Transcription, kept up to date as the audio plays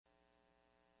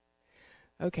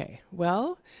Okay,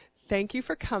 well, thank you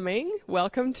for coming.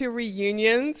 Welcome to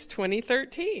Reunions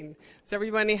 2013. Is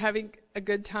everybody having a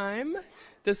good time?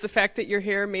 Does the fact that you're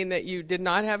here mean that you did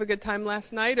not have a good time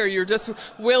last night, or you're just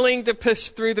willing to push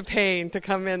through the pain to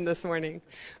come in this morning?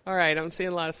 All right, I'm seeing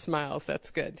a lot of smiles. That's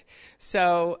good.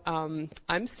 So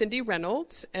I'm Cindy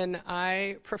Reynolds, and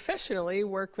I professionally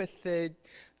work with the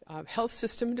Health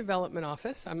System Development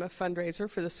Office. I'm a fundraiser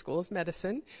for the School of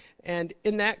Medicine. And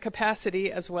in that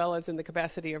capacity, as well as in the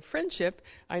capacity of friendship,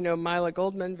 I know Mila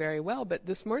Goldman very well, but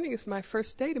this morning is my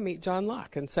first day to meet John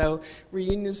Locke. And so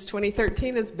Reunions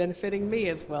 2013 is benefiting me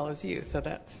as well as you, so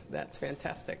that's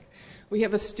fantastic. We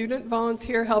have a student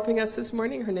volunteer helping us this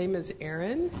morning. Her name is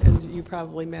Erin, and you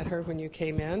probably met her when you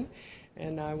came in.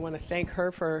 And I want to thank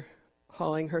her for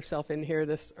hauling herself in here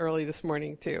this early this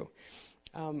morning, too.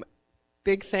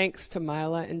 Big thanks to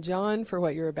Mila and John for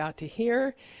what you're about to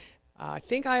hear. I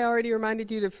think I already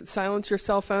reminded you to silence your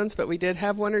cell phones, but we did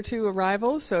have one or two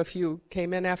arrivals, so if you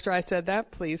came in after I said that,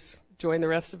 please join the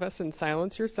rest of us and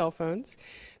silence your cell phones.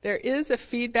 There is a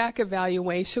feedback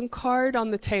evaluation card on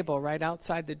the table right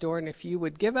outside the door, and if you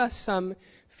would give us some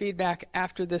feedback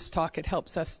after this talk, it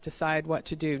helps us decide what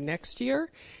to do next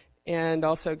year and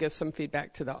also give some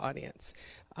feedback to the audience.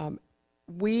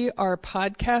 We are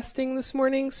podcasting this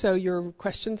morning, so your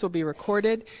questions will be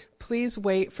recorded. Please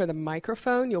wait for the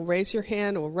microphone. You'll raise your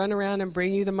hand, we'll run around and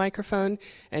bring you the microphone.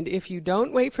 And if you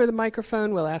don't wait for the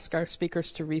microphone, we'll ask our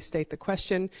speakers to restate the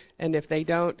question. And if they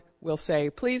don't, we'll say,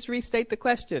 please restate the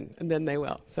question, and then they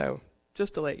will. So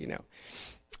just to let you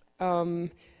know.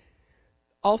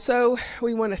 Also,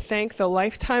 we want to thank the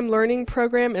Lifetime Learning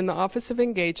Program in the Office of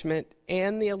Engagement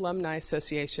and the Alumni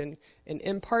Association. And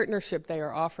in partnership, they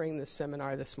are offering this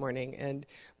seminar this morning. And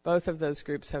both of those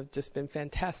groups have just been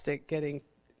fantastic getting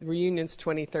Reunions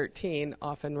 2013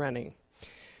 off and running.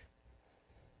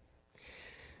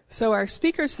 So our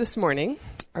speakers this morning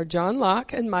are John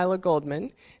Locke and Mila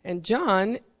Goldman. And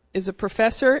John is a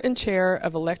professor and chair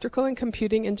of electrical and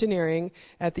computing engineering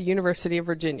at the University of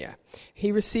Virginia.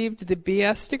 He received the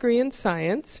BS degree in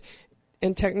science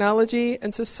in technology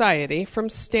and society from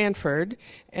Stanford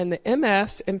and the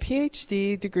MS and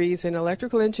PhD degrees in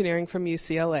electrical engineering from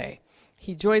UCLA.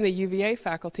 He joined the UVA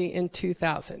faculty in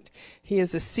 2000. He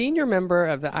is a senior member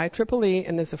of the IEEE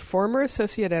and is a former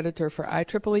associate editor for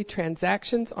IEEE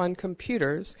Transactions on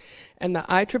Computers and the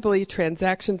IEEE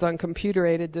Transactions on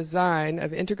Computer-Aided Design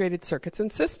of Integrated Circuits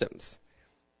and Systems.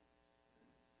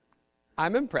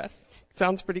 I'm impressed.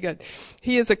 Sounds pretty good.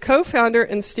 He is a co-founder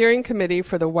and steering committee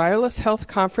for the Wireless Health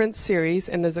Conference Series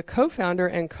and is a co-founder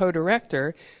and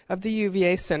co-director of the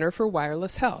UVA Center for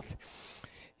Wireless Health.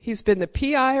 He's been the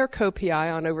PI or co-PI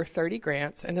on over 30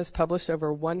 grants and has published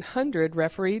over 100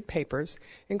 refereed papers,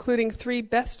 including 3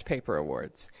 Best Paper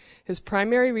Awards. His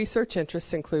primary research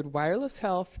interests include wireless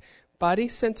health, body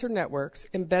sensor networks,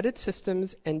 embedded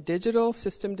systems, and digital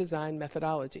system design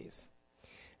methodologies.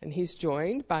 And he's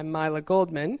joined by Mila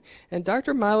Goldman, and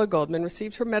Dr. Mila Goldman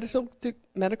received her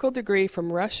medical degree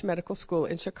from Rush Medical School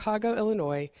in Chicago,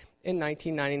 Illinois in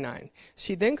 1999.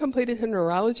 She then completed her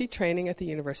neurology training at the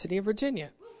University of Virginia.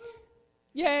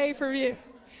 Yay for you.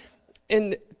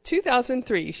 In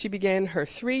 2003, she began her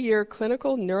 3-year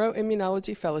clinical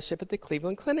neuroimmunology fellowship at the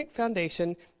Cleveland Clinic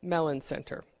Foundation Mellon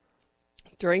Center.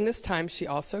 During this time, she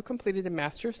also completed a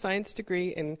Master of Science degree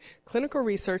in clinical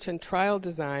research and trial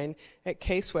design at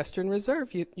Case Western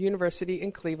Reserve University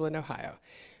in Cleveland, Ohio.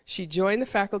 She joined the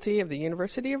faculty of the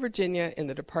University of Virginia in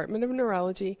the Department of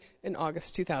Neurology in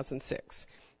August 2006.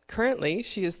 Currently,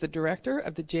 she is the director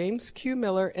of the James Q.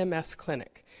 Miller MS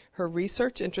Clinic. Her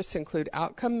research interests include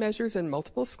outcome measures in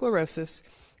multiple sclerosis,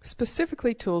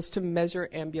 specifically tools to measure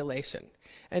ambulation.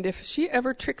 And if she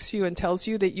ever tricks you and tells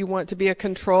you that you want to be a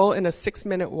control in a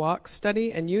 6-minute walk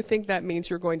study and you think that means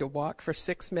you're going to walk for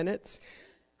 6 minutes,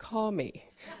 call me.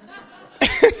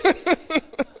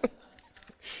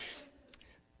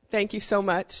 Thank you so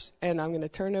much. And I'm going to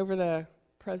turn over the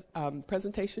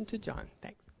presentation to John.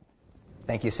 Thanks.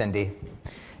 Thank you, Cindy.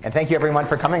 And thank you, everyone,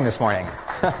 for coming this morning.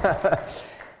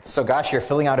 So gosh, you're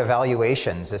filling out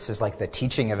evaluations. This is like the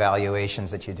teaching evaluations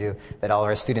that you do, that all of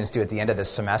our students do at the end of the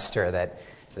semester,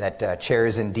 that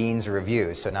chairs and deans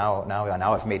review. So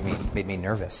now it's made me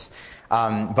nervous.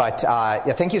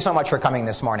 Thank you so much for coming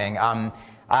this morning.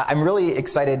 I'm really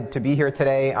excited to be here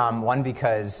today, one,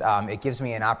 because it gives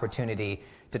me an opportunity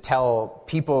to tell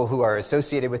people who are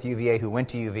associated with UVA, who went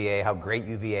to UVA, how great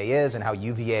UVA is and how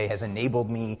UVA has enabled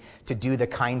me to do the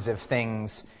kinds of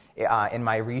things in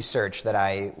my research that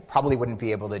I probably wouldn't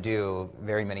be able to do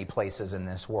very many places in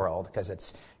this world, because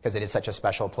it is such a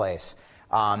special place.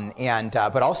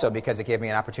 But also because it gave me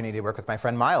an opportunity to work with my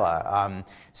friend Mila.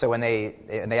 So when they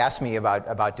asked me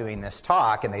about doing this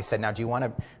talk, and they said, now, do you want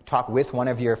to talk with one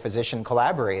of your physician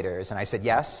collaborators? And I said,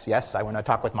 yes, I want to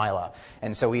talk with Mila.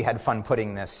 And so we had fun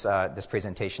putting this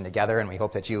presentation together, and we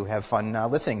hope that you have fun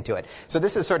listening to it. So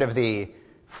this is sort of the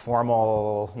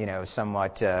formal,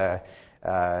 somewhat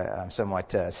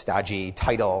stodgy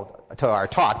title to our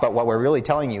talk, but what we're really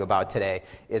telling you about today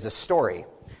is a story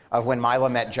of when Mila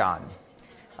met John.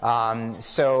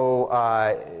 So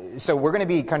we're going to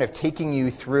be kind of taking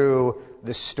you through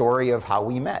the story of how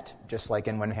we met, just like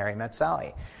in When Harry Met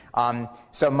Sally.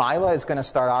 So Mila is going to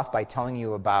start off by telling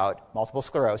you about multiple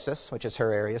sclerosis, which is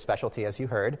her area of specialty, as you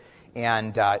heard,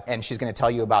 and she's going to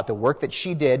tell you about the work that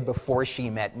she did before she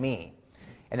met me.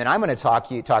 And then I'm going to talk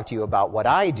to you about what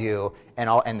I do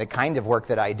and the kind of work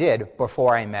that I did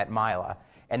before I met Mila.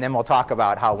 And then we'll talk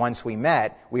about how once we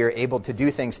met, we were able to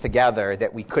do things together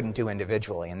that we couldn't do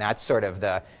individually. And that's sort of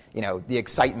the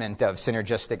excitement of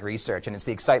synergistic research. And it's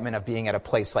the excitement of being at a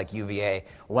place like UVA,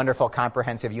 a wonderful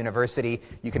comprehensive university.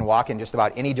 You can walk in just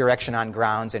about any direction on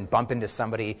grounds and bump into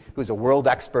somebody who's a world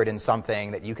expert in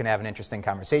something that you can have an interesting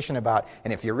conversation about.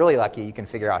 And if you're really lucky, you can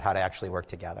figure out how to actually work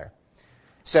together.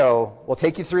 So we'll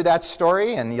take you through that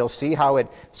story, and you'll see how it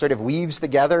sort of weaves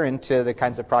together into the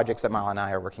kinds of projects that Mila and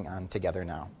I are working on together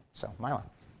now. So, Mila.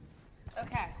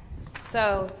 Okay.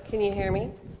 So, can you hear me?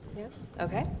 Yeah?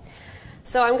 Okay.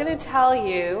 So I'm going to tell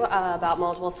you about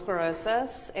multiple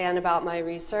sclerosis and about my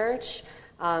research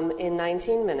in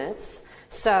 19 minutes.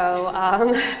 So,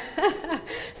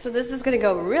 so this is going to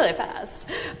go really fast,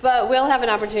 but we'll have an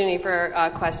opportunity for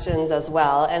questions as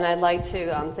well. And I'd like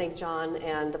to thank John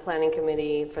and the planning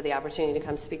committee for the opportunity to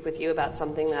come speak with you about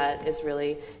something that is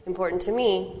really important to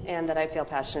me and that I feel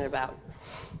passionate about.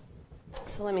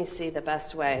 So let me see the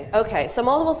best way. Okay, so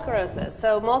multiple sclerosis.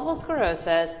 So multiple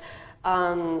sclerosis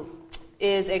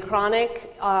is a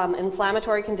chronic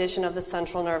inflammatory condition of the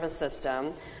central nervous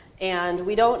system. And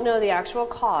we don't know the actual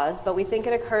cause, but we think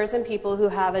it occurs in people who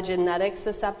have a genetic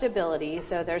susceptibility.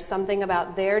 So there's something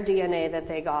about their DNA that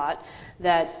they got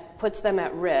that puts them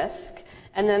at risk.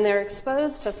 And then they're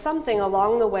exposed to something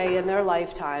along the way in their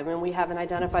lifetime, and we haven't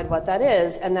identified what that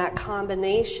is. And that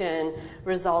combination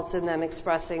results in them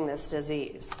expressing this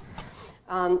disease.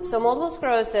 So multiple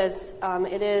sclerosis,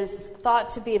 it is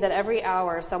thought to be that every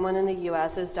hour someone in the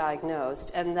U.S. is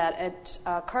diagnosed, and that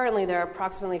currently there are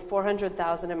approximately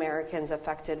 400,000 Americans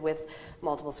affected with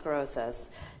multiple sclerosis,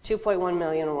 2.1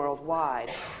 million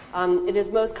worldwide. It is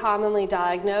most commonly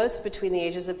diagnosed between the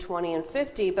ages of 20 and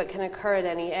 50, but can occur at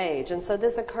any age. And so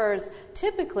this occurs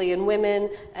typically in women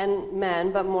and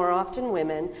men, but more often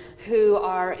women, who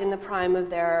are in the prime of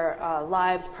their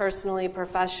lives personally,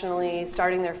 professionally,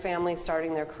 starting their families,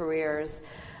 starting their careers.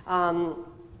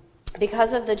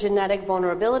 Because of the genetic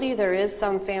vulnerability, there is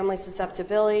some family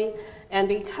susceptibility, and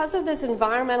because of this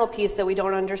environmental piece that we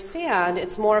don't understand,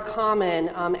 it's more common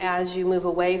as you move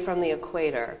away from the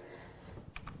equator.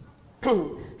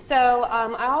 So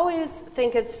I always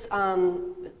think it's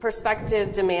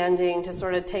perspective demanding to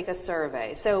sort of take a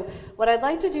survey. So what I'd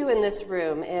like to do in this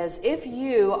room is, if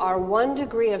you are 1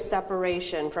 degree of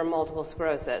separation from multiple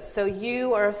sclerosis, so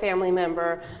you or a family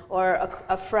member or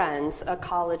a friend, a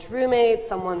college roommate,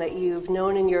 someone that you've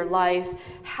known in your life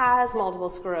has multiple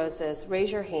sclerosis,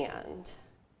 raise your hand.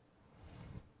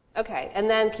 Okay, and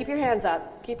then keep your hands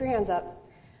up. Keep your hands up.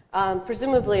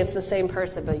 Presumably it's the same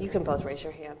person, but you can both raise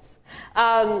your hands.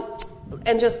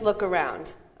 And just look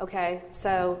around, okay?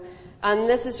 So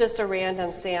this is just a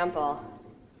random sample.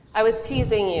 I was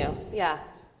teasing you, yeah.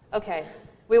 Okay,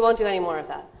 we won't do any more of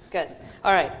that. Good,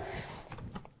 all right.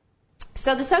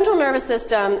 So the central nervous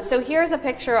system, so here's a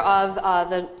picture of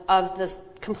the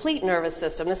complete nervous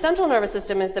system. The central nervous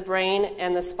system is the brain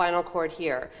and the spinal cord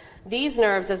here. These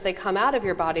nerves, as they come out of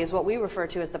your body, is what we refer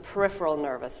to as the peripheral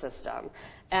nervous system.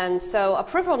 And so a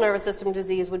peripheral nervous system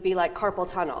disease would be like carpal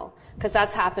tunnel, because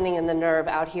that's happening in the nerve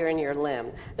out here in your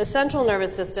limb. The central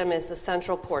nervous system is the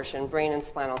central portion, brain and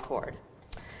spinal cord.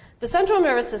 The central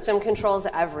nervous system controls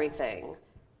everything.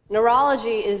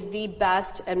 Neurology is the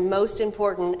best and most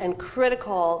important and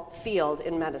critical field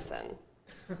in medicine.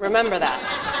 Remember that.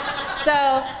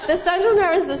 So the central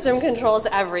nervous system controls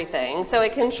everything. So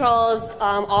it controls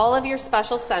all of your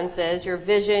special senses, your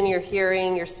vision, your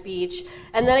hearing, your speech,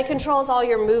 and then it controls all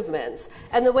your movements.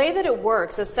 And the way that it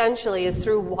works essentially is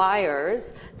through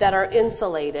wires that are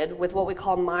insulated with what we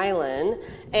call myelin,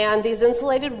 and these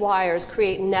insulated wires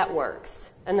create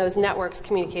networks, and those networks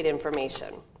communicate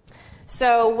information.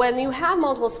 So when you have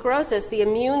multiple sclerosis, the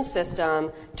immune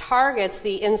system targets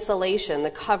the insulation,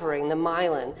 the covering, the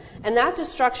myelin, and that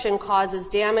destruction causes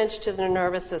damage to the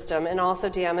nervous system and also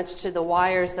damage to the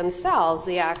wires themselves,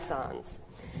 the axons.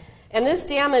 And this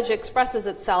damage expresses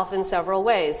itself in several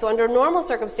ways. So under normal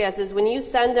circumstances, when you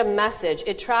send a message,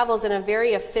 it travels in a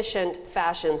very efficient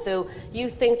fashion. So you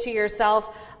think to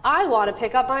yourself, I want to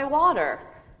pick up my water.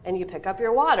 And you pick up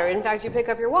your water. In fact, you pick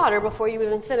up your water before you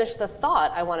even finish the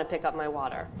thought, I want to pick up my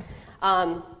water.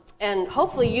 And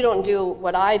hopefully you don't do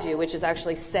what I do, which is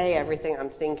actually say everything I'm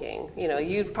thinking.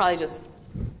 You'd probably just...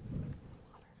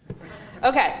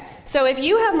 Okay, so if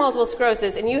you have multiple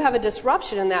sclerosis and you have a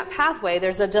disruption in that pathway,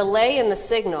 there's a delay in the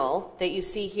signal that you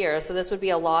see here. So this would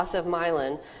be a loss of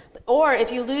myelin. Or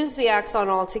if you lose the axon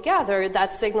altogether,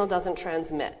 that signal doesn't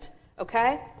transmit.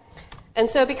 Okay? And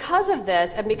so because of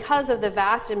this, and because of the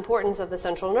vast importance of the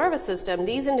central nervous system,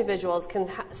 these individuals can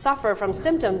suffer from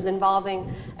symptoms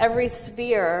involving every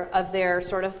sphere of their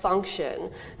sort of function.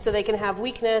 So they can have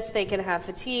weakness, they can have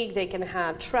fatigue, they can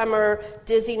have tremor,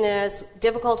 dizziness,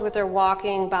 difficulty with their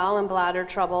walking, bowel and bladder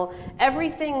trouble.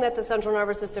 Everything that the central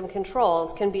nervous system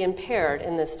controls can be impaired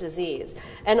in this disease.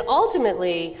 And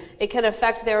ultimately, it can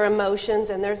affect their emotions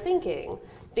and their thinking,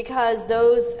 because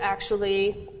those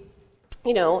actually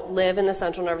live in the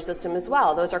central nervous system as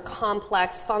well. Those are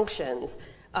complex functions,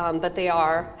 but they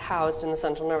are housed in the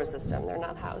central nervous system. They're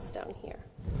not housed down here.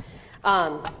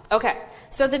 Okay,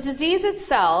 so the disease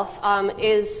itself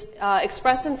is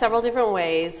expressed in several different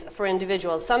ways for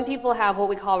individuals. Some people have what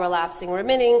we call relapsing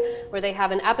remitting, where they have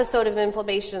an episode of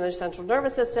inflammation in their central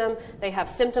nervous system. They have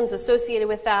symptoms associated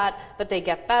with that, but they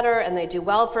get better and they do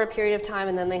well for a period of time,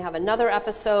 and then they have another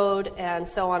episode, and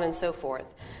so on and so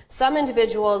forth. Some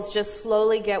individuals just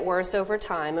slowly get worse over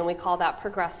time, and we call that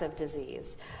progressive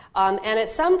disease. And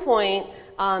at some point,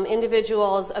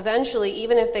 individuals eventually,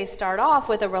 even if they start off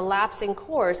with a relapsing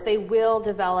course, they will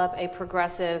develop a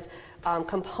progressive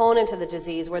component to the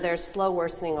disease where there's slow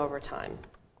worsening over time.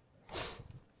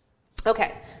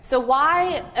 Okay, so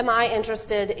why am I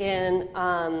interested in,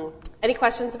 any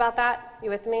questions about that? You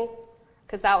with me?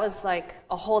 Because that was like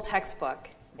a whole textbook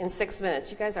in 6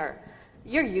 minutes.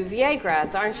 You're UVA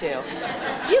grads, aren't you?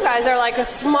 You guys are like a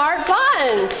smart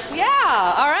bunch.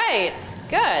 Yeah, all right,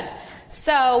 good.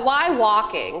 So why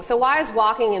walking? So why is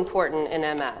walking important in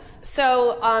MS?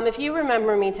 So if you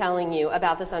remember me telling you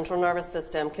about the central nervous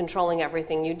system controlling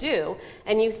everything you do,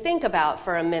 and you think about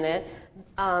for a minute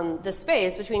the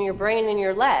space between your brain and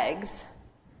your legs,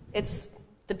 it's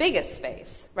the biggest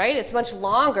space, right? It's much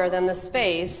longer than the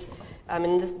space,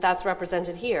 that's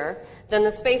represented here, than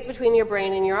the space between your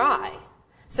brain and your eye.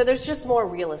 So there's just more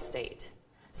real estate.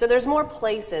 So there's more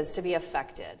places to be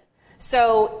affected.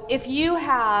 So if you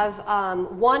have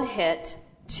one hit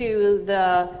to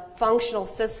the functional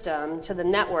system, to the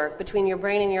network between your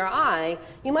brain and your eye,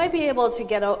 you might be able to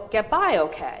get by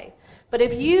okay. But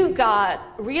if you've got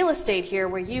real estate here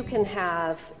where you can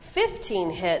have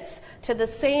 15 hits to the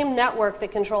same network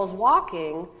that controls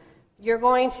walking, you're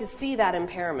going to see that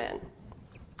impairment.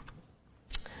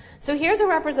 So here's a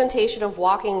representation of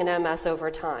walking in MS over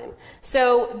time.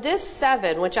 So this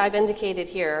 7, which I've indicated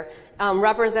here,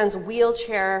 represents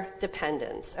wheelchair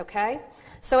dependence, okay?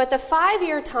 So at the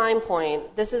 5-year time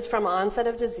point, this is from onset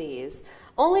of disease,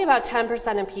 only about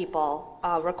 10% of people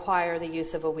require the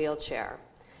use of a wheelchair.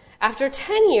 After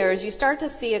 10 years, you start to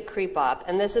see it creep up,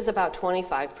 and this is about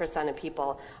 25% of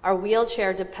people are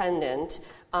wheelchair dependent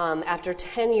after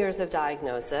 10 years of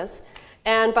diagnosis.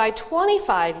 And by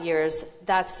 25 years,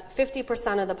 that's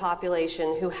 50% of the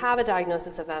population who have a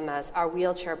diagnosis of MS are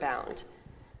wheelchair bound.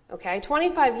 Okay,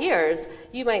 25 years,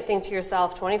 you might think to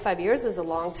yourself, 25 years is a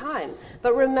long time.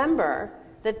 But remember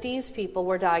that these people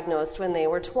were diagnosed when they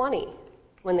were 20,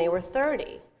 when they were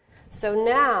 30. So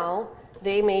now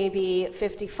they may be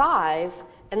 55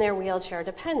 and they're wheelchair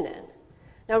dependent.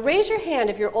 Now raise your hand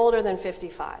if you're older than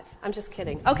 55. I'm just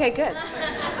kidding. Okay, good.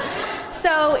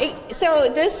 So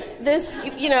this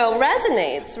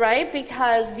resonates, right?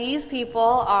 Because these people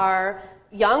are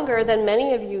younger than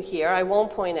many of you here. I won't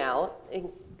point out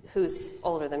who's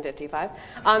older than 55,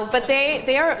 but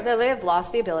they have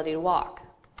lost the ability to walk.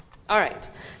 All right.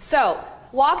 So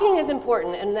walking is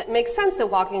important, and it makes sense that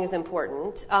walking is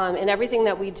important in everything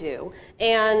that we do.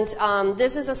 And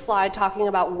this is a slide talking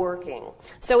about working.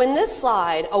 So in this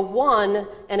slide, a 1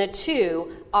 and a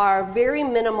 2 are very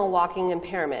minimal walking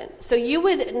impairment. So you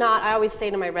would not, I always say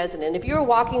to my resident, if you were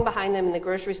walking behind them in the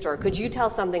grocery store, could you tell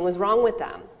something was wrong with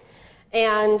them?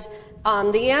 And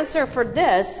the answer for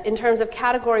this, in terms of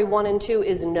category 1 and 2,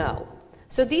 is no.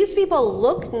 So these people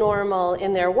look normal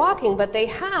in their walking, but they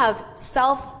have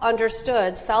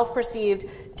self-understood,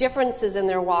 self-perceived differences in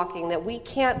their walking that we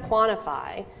can't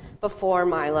quantify before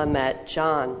Mila met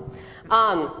John.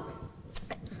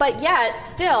 But yet,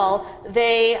 still,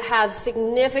 they have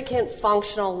significant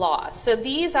functional loss. So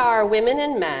these are women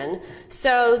and men.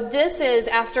 So this is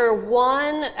after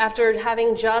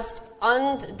having just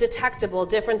undetectable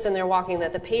difference in their walking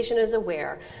that the patient is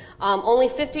aware, only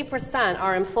 50%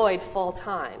 are employed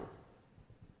full-time.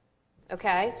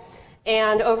 Okay?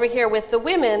 And over here with the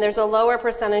women, there's a lower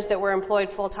percentage that were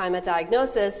employed full-time at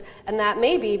diagnosis, and that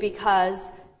may be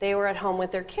because they were at home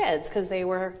with their kids, because they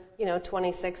were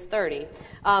 26, 30.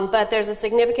 But there's a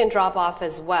significant drop-off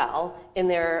as well in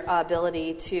their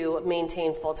ability to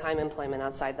maintain full-time employment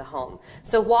outside the home.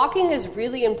 So walking is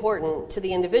really important to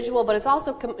the individual, but it's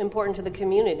also important to the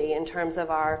community in terms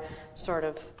of our sort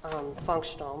of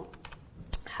functional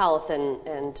health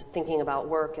and thinking about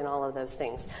work and all of those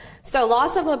things. So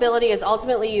loss of mobility is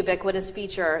ultimately a ubiquitous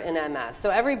feature in MS.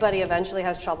 So everybody eventually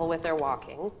has trouble with their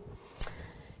walking.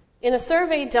 In a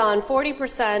survey done,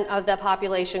 40% of the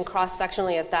population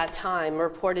cross-sectionally at that time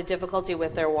reported difficulty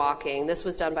with their walking. This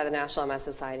was done by the National MS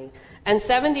Society. And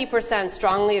 70%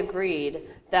 strongly agreed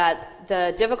that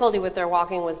the difficulty with their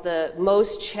walking was the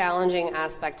most challenging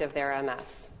aspect of their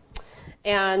MS.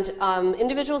 And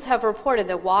individuals have reported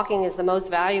that walking is the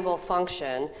most valuable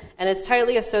function, and it's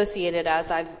tightly associated, as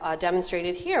I've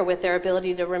demonstrated here, with their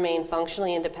ability to remain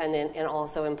functionally independent and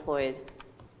also employed.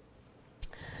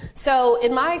 So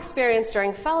in my experience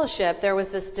during fellowship, there was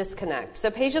this disconnect.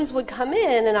 So patients would come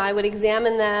in, and I would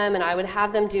examine them, and I would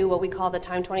have them do what we call the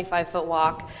timed 25-foot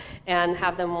walk, and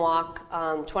have them walk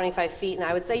 25 feet, and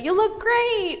I would say, "You look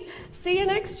great, see you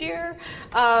next year."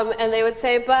 And they would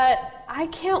say, "But I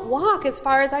can't walk as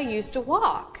far as I used to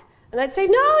walk." And I'd say,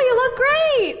 "No, you look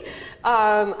great."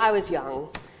 I was young.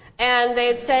 And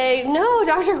they'd say, "No,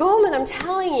 Dr. Goldman, I'm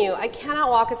telling you, I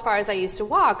cannot walk as far as I used to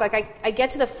walk. Like I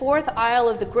get to the fourth aisle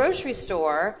of the grocery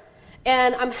store,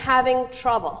 and I'm having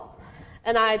trouble."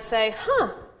 And I'd say,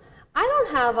 I don't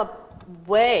have a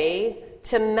way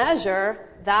to measure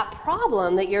that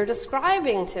problem that you're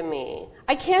describing to me.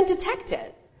 I can't detect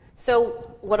it.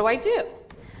 So what do I do?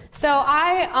 So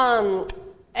I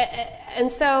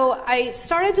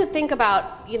started to think about,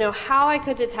 how I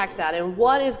could detect that and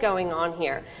what is going on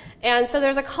here. And so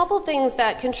there's a couple things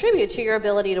that contribute to your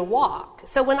ability to walk.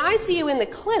 So when I see you in the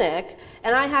clinic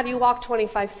and I have you walk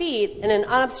 25 feet in an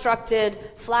unobstructed,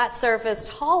 flat-surfaced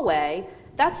hallway,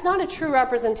 that's not a true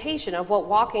representation of what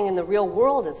walking in the real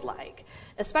world is like,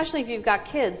 especially if you've got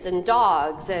kids and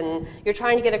dogs and you're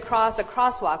trying to get across a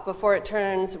crosswalk before it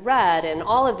turns red and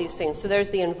all of these things. So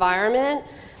there's the environment.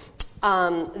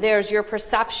 There's your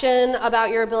perception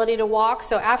about your ability to walk.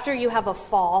 So after you have a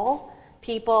fall,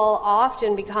 people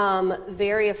often become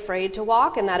very afraid to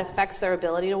walk, and that affects their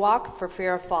ability to walk for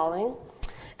fear of falling.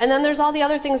 And then there's all the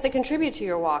other things that contribute to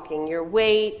your walking, your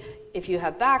weight, if you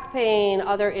have back pain,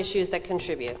 other issues that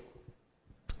contribute.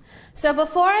 So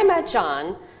before I met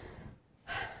John,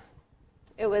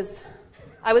 I was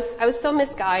so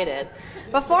misguided.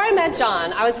 Before I met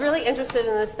John, I was really interested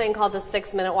in this thing called the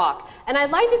 6-minute walk. And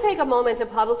I'd like to take a moment to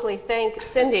publicly thank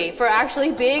Cindy for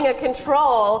actually being a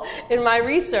control in my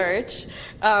research.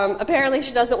 Apparently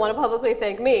she doesn't want to publicly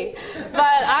thank me,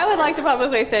 but I would like to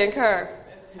publicly thank her.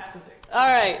 Fantastic. All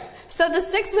right. So the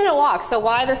 6-minute walk. So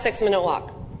why the 6-minute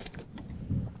walk?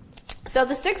 So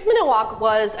the 6-minute walk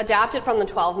was adapted from the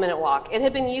 12-minute walk. It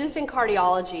had been used in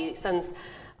cardiology since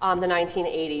the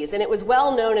 1980s, and it was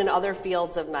well known in other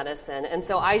fields of medicine, and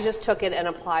so I just took it and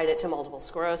applied it to multiple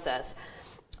sclerosis.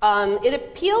 It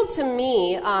appealed to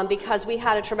me because we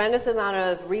had a tremendous amount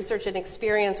of research and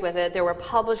experience with it. There were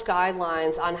published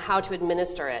guidelines on how to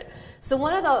administer it. So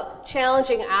one of the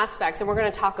challenging aspects, and we're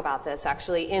going to talk about this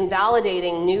actually, in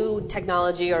validating new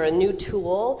technology or a new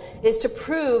tool is to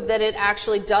prove that it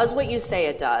actually does what you say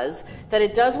it does, that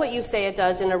it does what you say it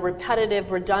does in a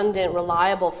repetitive, redundant,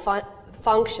 reliable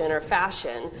function or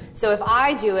fashion. So if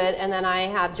I do it and then I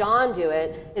have John do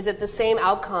it, is it the same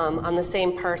outcome on the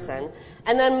same person?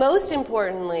 And then most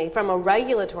importantly, from a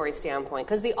regulatory standpoint,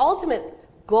 because the ultimate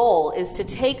goal is to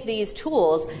take these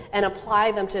tools and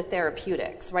apply them to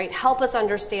therapeutics, right? Help us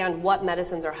understand what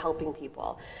medicines are helping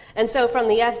people. And so from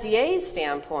the FDA's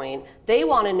standpoint, they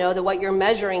want to know that what you're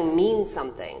measuring means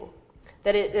something.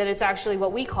 That it's actually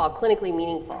what we call clinically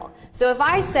meaningful. So if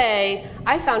I say,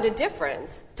 I found a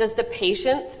difference, does the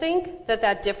patient think that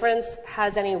that difference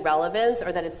has any relevance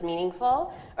or that it's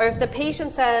meaningful? Or if the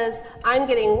patient says, I'm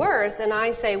getting worse, and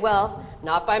I say, well,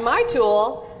 not by my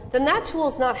tool, then that tool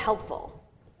is not helpful.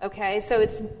 Okay, so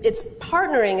it's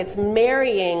partnering, it's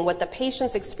marrying what the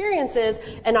patient's experience is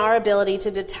and our ability to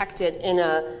detect it in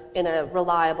a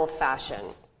reliable fashion.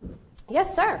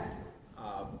 Yes, sir.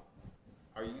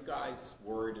 Are you guys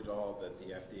worried at all that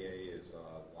the FDA is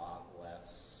a lot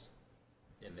less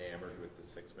enamored with the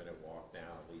 6-minute walk now,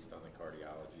 at least on the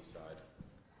cardiology side?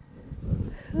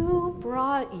 Who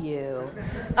brought you?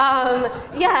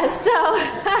 Yes,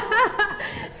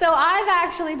 so I've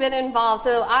actually been involved.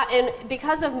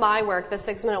 Because of my work, the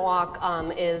 6-minute walk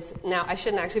is now, I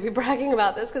shouldn't actually be bragging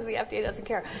about this because the FDA doesn't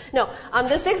care. No,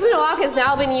 the 6-minute walk has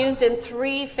now been used in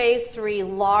 3 phase 3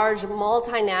 large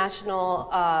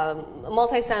multinational,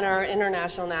 multi-center,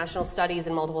 international, national studies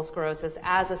in multiple sclerosis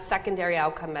as a secondary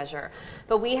outcome measure.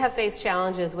 But we have faced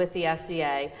challenges with the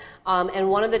FDA. And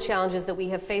one of the challenges that we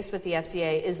have faced with the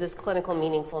FDA is this clinical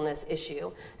meaningfulness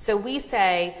issue. So we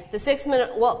say the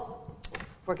 6-minute,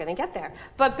 we're going to get there.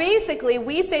 But basically,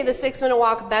 we say the 6-minute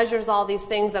walk measures all these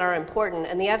things that are important,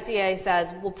 and the FDA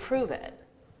says, we'll prove it.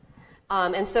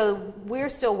 And so we're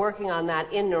still working on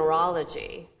that in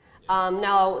neurology.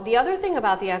 Now, the other thing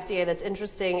about the FDA that's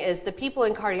interesting is the people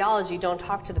in cardiology don't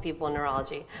talk to the people in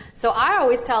neurology. So I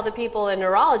always tell the people in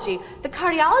neurology, the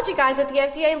cardiology guys at the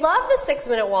FDA love the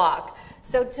 6-minute walk.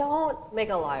 So don't make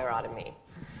a liar out of me.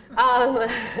 No,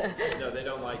 they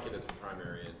don't like it as a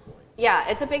primary endpoint. Yeah,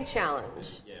 it's a big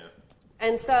challenge. Yeah.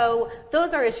 And so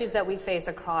those are issues that we face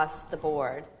across the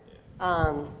board.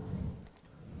 Yeah.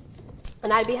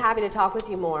 And I'd be happy to talk with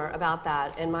you more about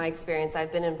that. In my experience,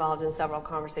 I've been involved in several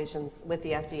conversations with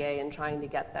the FDA in trying to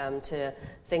get them to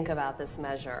think about this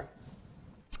measure.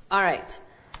 All right.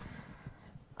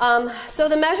 So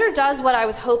the measure does what I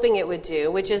was hoping it would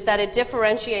do, which is that it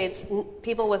differentiates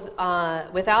people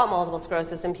without multiple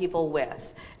sclerosis and people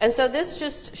with. And so this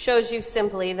just shows you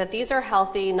simply that these are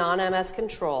healthy, non-MS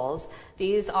controls.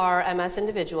 These are MS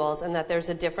individuals, and that there's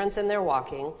a difference in their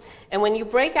walking. And when you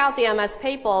break out the MS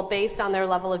people based on their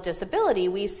level of disability,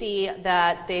 we see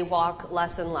that they walk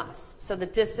less and less. So the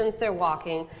distance they're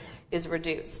walking is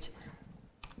reduced.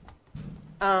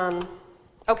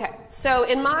 Okay, so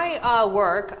in my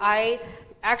work, I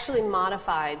actually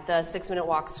modified the 6-minute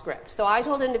walk script. So I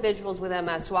told individuals with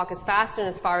MS to walk as fast and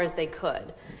as far as they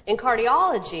could. In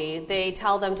cardiology, they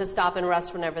tell them to stop and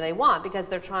rest whenever they want because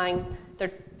they're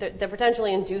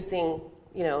potentially inducing,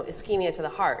 ischemia to the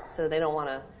heart. So they don't want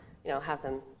to, have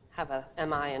them have a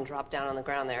MI and drop down on the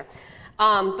ground there.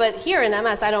 But here in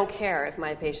MS, I don't care if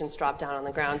my patients drop down on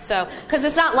the ground, because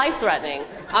it's not life-threatening,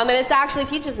 and it actually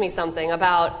teaches me something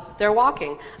about their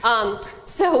walking.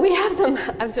 So we have them,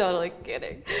 I'm totally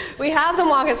kidding, we have them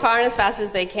walk as far and as fast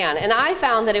as they can, and I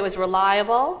found that it was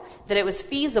reliable, that it was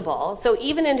feasible, so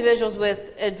even individuals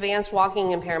with advanced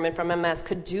walking impairment from MS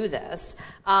could do this,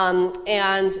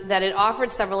 and that it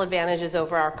offered several advantages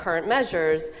over our current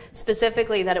measures,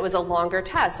 specifically that it was a longer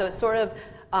test, so it's sort of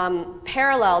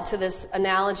parallel to this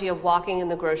analogy of walking in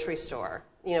the grocery store.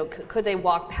 Could they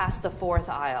walk past the 4th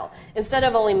aisle instead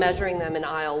of only measuring them in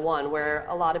aisle 1 where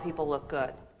a lot of people look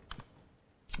good?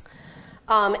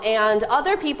 And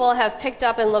other people have picked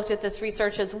up and looked at this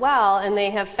research as well, and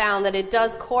they have found that it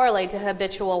does correlate to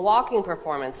habitual walking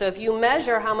performance. So if you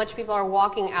measure how much people are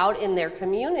walking out in their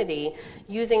community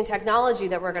using technology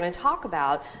that we're going to talk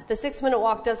about, the 6-minute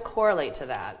walk does correlate to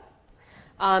that.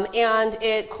 And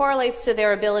it correlates to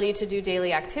their ability to do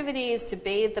daily activities, to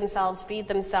bathe themselves, feed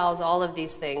themselves, all of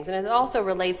these things. And it also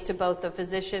relates to both the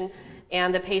physician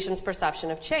and the patient's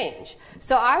perception of change.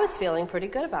 So I was feeling pretty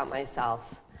good about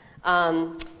myself.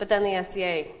 But then the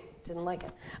FDA didn't like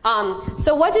it.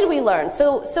 So what did we learn?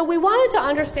 So we wanted to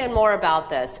understand more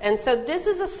about this. And so this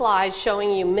is a slide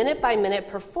showing you minute-by-minute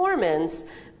performance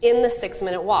in the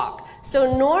 6-minute walk.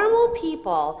 So normal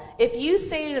people, if you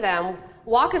say to them,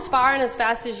 walk as far and as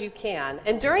fast as you can.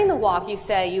 And during the walk, you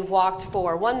say you've walked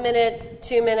for 1 minute,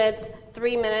 2 minutes,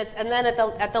 3 minutes, and then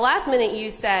at the last minute, you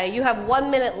say you have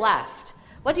 1 minute left.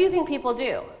 What do you think people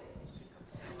do?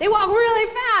 They walk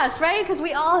really fast, right? Because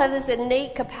we all have this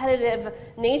innate competitive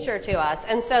nature to us.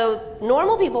 And so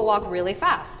normal people walk really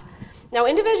fast. Now,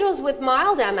 individuals with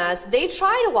mild MS, they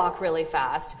try to walk really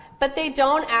fast, but they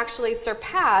don't actually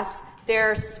surpass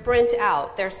their sprint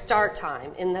out, their start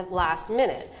time in the last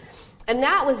minute. And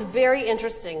that was very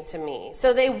interesting to me.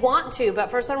 So they want to, but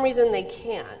for some reason they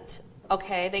can't.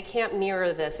 Okay, they can't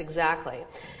mirror this exactly.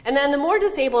 And then the more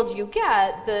disabled you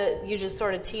get, you just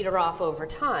sort of teeter off over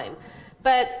time.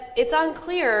 But it's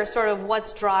unclear sort of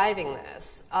what's driving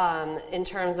this in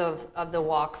terms of the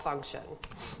walk function.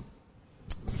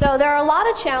 So there are a lot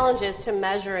of challenges to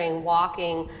measuring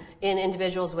walking in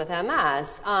individuals with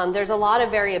MS. There's a lot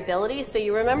of variability. So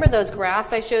you remember those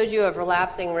graphs I showed you of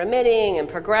relapsing, remitting, and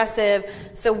progressive.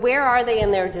 So where are they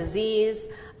in their disease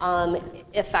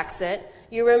affects it.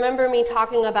 You remember me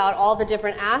talking about all the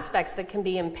different aspects that can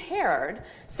be impaired.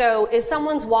 So is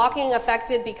someone's walking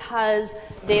affected because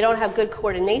they don't have good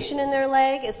coordination in their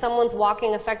leg? Is someone's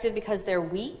walking affected because they're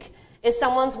weak? Is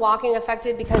someone's walking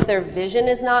affected because their vision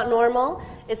is not normal?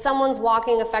 Is someone's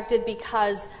walking affected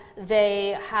because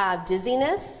they have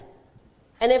dizziness?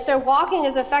 And if their walking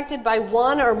is affected by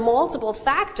one or multiple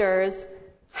factors,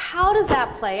 how does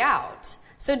that play out?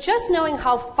 So just knowing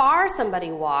how far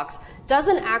somebody walks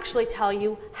doesn't actually tell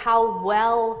you how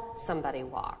well somebody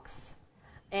walks.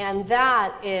 And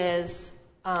that is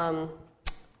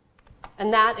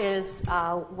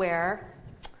where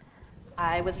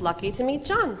I was lucky to meet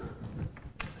John.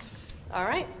 All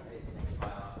right.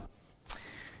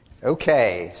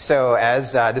 Okay, so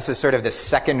as this is sort of the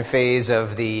second phase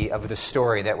of the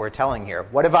story that we're telling here,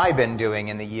 what have I been doing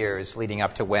in the years leading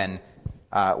up to when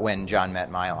John met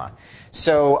Mila?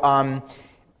 So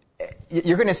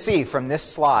you're going to see from this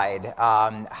slide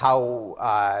how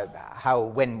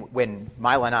when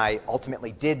Mila and I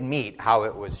ultimately did meet, how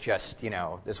it was just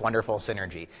this wonderful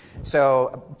synergy.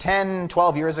 So 10,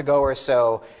 12 years ago or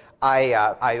so,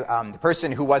 the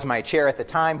person who was my chair at the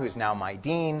time, who's now my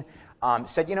dean,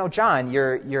 said, John,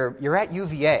 you're at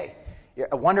UVA. You're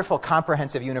a wonderful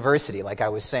comprehensive university, like I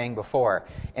was saying before,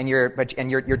 and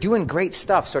you're doing great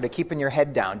stuff, sort of keeping your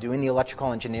head down, doing the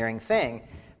electrical engineering thing.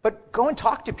 But go and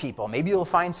talk to people. Maybe you'll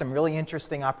find some really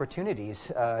interesting opportunities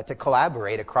to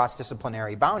collaborate across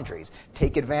disciplinary boundaries.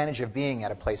 Take advantage of being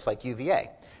at a place like UVA.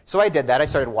 So I did that. I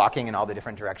started walking in all the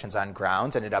different directions on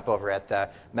grounds. Ended up over at the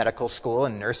medical school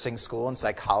and nursing school and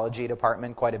psychology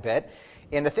department quite a bit.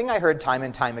 And the thing I heard time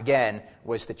and time again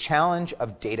was the challenge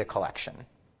of data collection.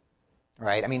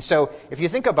 Right? I mean, so if you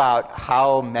think about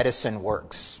how medicine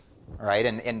works, right,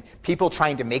 and people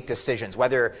trying to make decisions,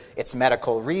 whether it's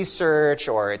medical research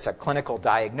or it's a clinical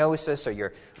diagnosis, or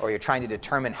you're trying to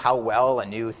determine how well a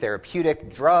new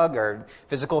therapeutic drug or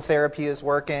physical therapy is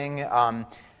working,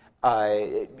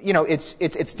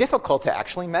 it's difficult to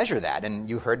actually measure that. And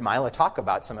you heard Mila talk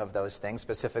about some of those things,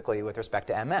 specifically with respect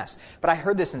to MS. But I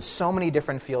heard this in so many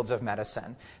different fields of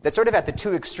medicine that sort of at the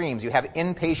two extremes, you have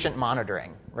inpatient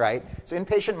monitoring, right? So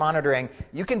inpatient monitoring,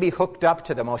 you can be hooked up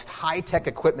to the most high-tech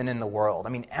equipment in the world. I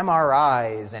mean,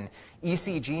 MRIs and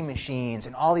ECG machines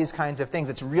and all these kinds of things.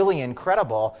 It's really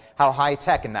incredible how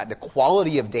high-tech, and that the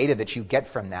quality of data that you get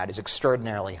from that is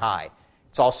extraordinarily high.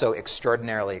 It's also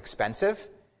extraordinarily expensive.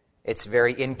 It's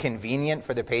very inconvenient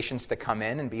for the patients to come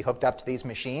in and be hooked up to these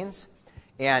machines.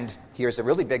 And here's a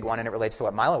really big one, and it relates to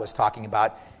what Mila was talking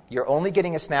about. You're only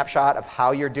getting a snapshot of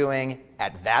how you're doing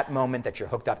at that moment that you're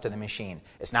hooked up to the machine.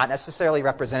 It's not necessarily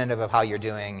representative of how you're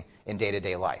doing in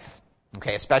day-to-day life,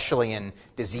 okay, especially in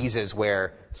diseases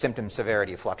where symptom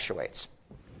severity fluctuates.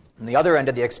 On the other end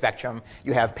of the spectrum,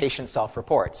 you have patient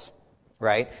self-reports,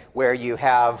 right, where you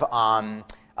have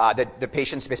the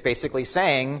patients basically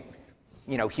saying,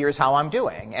 here's how I'm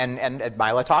doing. And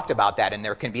Mila talked about that, and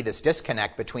there can be this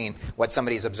disconnect between what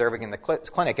somebody's observing in the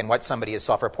clinic and what somebody is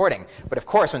self-reporting. But of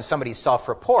course, when somebody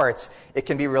self-reports, it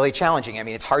can be really challenging. I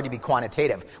mean, it's hard to be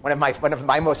quantitative. One of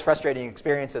my most frustrating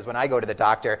experiences when I go to the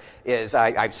doctor is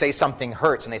I say something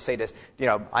hurts, and they say this,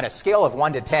 on a scale of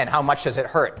 1 to 10, how much does it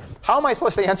hurt? How am I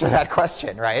supposed to answer that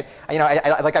question, right?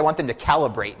 I want them to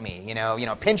calibrate me,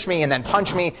 pinch me and then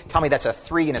punch me, tell me that's a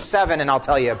 3 and a 7, and I'll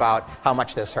tell you about how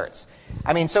much this hurts.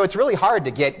 I mean, so it's really hard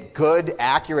to get good,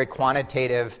 accurate,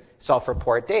 quantitative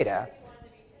self-report data.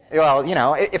 Well,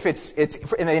 if it's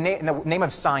in the name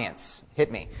of science,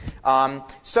 hit me.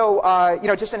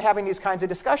 Just in having these kinds of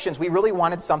discussions, we really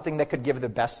wanted something that could give the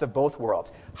best of both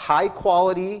worlds.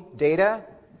 High-quality data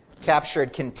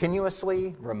captured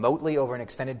continuously, remotely over an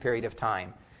extended period of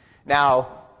time.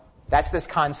 Now, that's this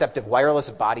concept of wireless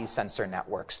body sensor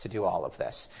networks to do all of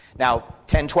this. Now,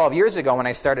 10, 12 years ago, when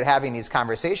I started having these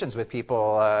conversations with people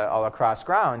all across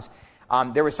grounds,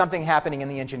 there was something happening in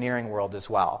the engineering world as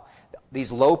well.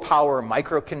 These low-power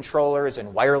microcontrollers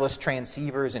and wireless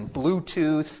transceivers and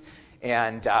Bluetooth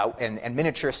and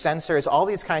miniature sensors, all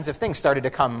these kinds of things started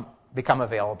to become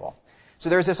available. So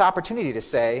there's this opportunity to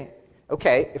say,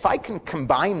 okay, if I can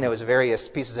combine those various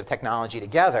pieces of technology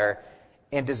together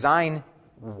and design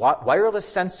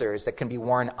wireless sensors that can be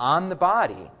worn on the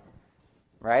body,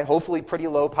 right? Hopefully pretty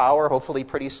low power, hopefully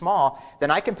pretty small, then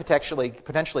I can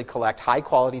potentially collect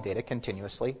high-quality data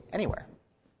continuously anywhere.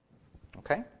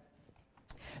 Okay?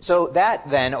 So that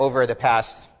then, over the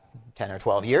past 10 or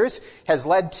 12 years, has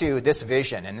led to this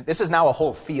vision, and this is now a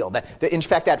whole field. In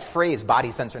fact, that phrase,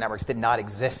 body sensor networks, did not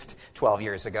exist 12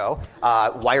 years ago.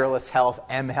 Wireless health,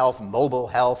 M-health, mobile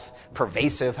health,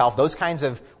 pervasive health, those kinds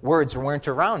of words weren't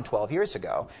around 12 years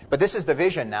ago. But this is the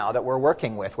vision now that we're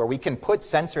working with, where we can put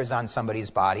sensors on somebody's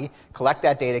body, collect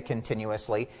that data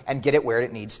continuously, and get it where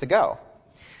it needs to go.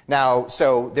 Now,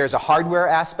 so there's a hardware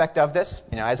aspect of this.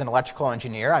 As an electrical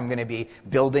engineer, I'm going to be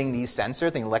building these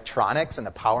sensors, the electronics and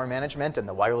the power management and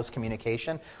the wireless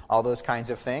communication, all those kinds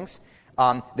of things.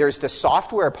 There's the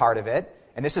software part of it,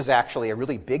 and this is actually a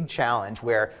really big challenge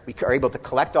where we are able to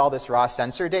collect all this raw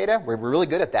sensor data. We're really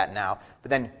good at that now,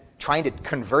 but then trying to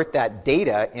convert that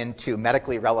data into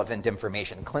medically relevant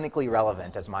information, clinically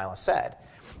relevant, as Mila said.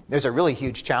 There's a really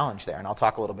huge challenge there, and I'll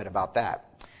talk a little bit about that.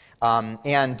 Then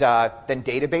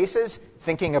databases,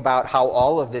 thinking about how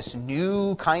all of this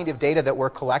new kind of data that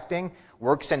we're collecting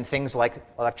works in things like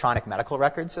electronic medical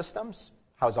record systems.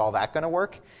 How's all that going to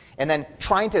work? And then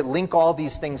trying to link all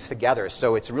these things together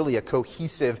so it's really a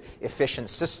cohesive,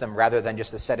 efficient system rather than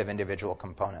just a set of individual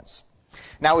components.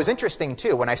 Now, it was interesting,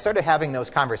 too, when I started having those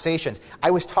conversations,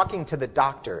 I was talking to the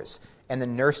doctors and the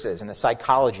nurses and the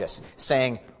psychologists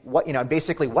saying,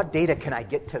 basically, what data can I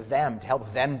get to them to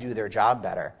help them do their job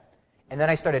better? And then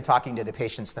I started talking to the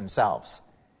patients themselves.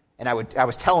 And I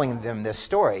was telling them this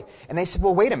story. And they said,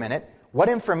 well, wait a minute. What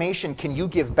information can you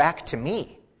give back to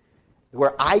me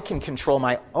where I can control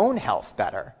my own health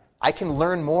better? I can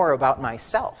learn more about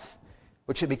myself,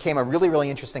 which became a really, really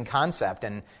interesting concept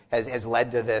and has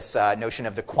led to this notion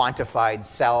of the quantified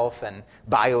self and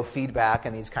biofeedback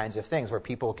and these kinds of things where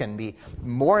people can be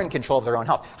more in control of their own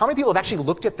health. How many people have actually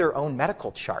looked at their own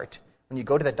medical chart? When you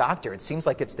go to the doctor, it seems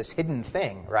like it's this hidden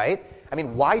thing, right? I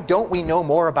mean, why don't we know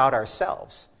more about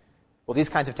ourselves? Well, these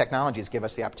kinds of technologies give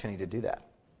us the opportunity to do that.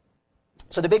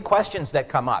 So the big questions that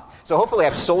come up. So hopefully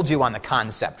I've sold you on the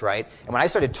concept, right? And when I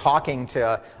started talking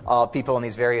to people in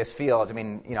these various fields,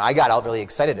 I got all really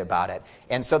excited about it.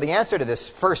 And so the answer to this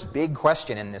first big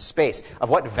question in this space of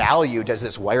what value does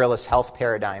this wireless health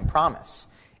paradigm promise?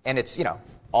 And it's,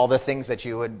 all the things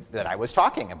that I was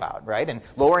talking about, right? And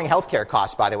lowering healthcare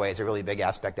costs, by the way, is a really big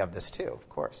aspect of this too, of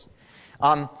course.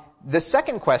 The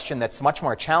second question that's much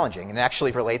more challenging, and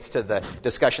actually relates to the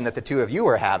discussion that the two of you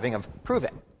are having of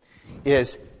proving,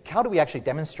 is how do we actually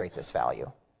demonstrate this value?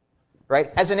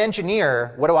 Right? As an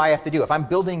engineer, what do I have to do? If I'm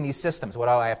building these systems, what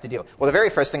do I have to do? Well, the very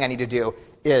first thing I need to do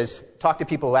is talk to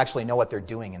people who actually know what they're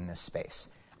doing in this space.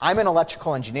 I'm an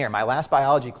electrical engineer. My last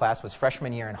biology class was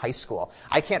freshman year in high school.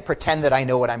 I can't pretend that I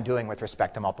know what I'm doing with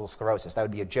respect to multiple sclerosis. That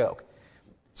would be a joke.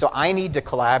 So I need to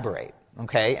collaborate,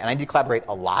 okay? And I need to collaborate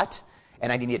a lot.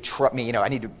 And I need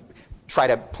to try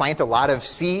to plant a lot of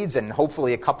seeds, and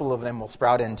hopefully a couple of them will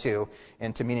sprout into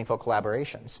meaningful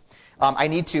collaborations. I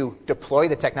need to deploy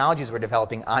the technologies we're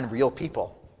developing on real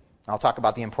people. I'll talk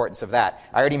about the importance of that.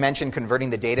 I already mentioned converting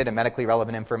the data to medically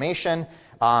relevant information,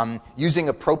 using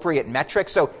appropriate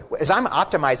metrics. So as I'm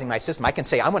optimizing my system, I can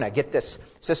say I'm going to get this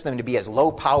system to be as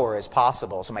low power as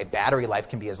possible so my battery life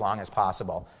can be as long as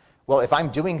possible. Well, if I'm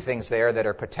doing things there that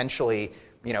are potentially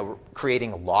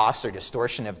creating loss or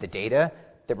distortion of the data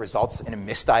that results in a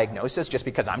misdiagnosis just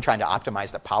because I'm trying to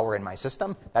optimize the power in my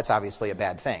system, that's obviously a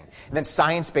bad thing. And then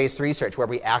science-based research, where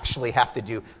we actually have to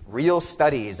do real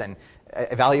studies and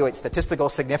evaluate statistical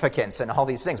significance and all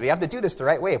these things. We have to do this the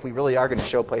right way if we really are going to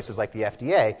show places like the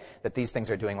FDA that these things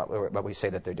are doing what we say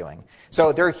that they're doing.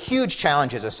 So there are huge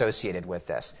challenges associated with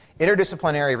this.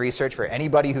 Interdisciplinary research, for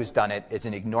anybody who's done it, it's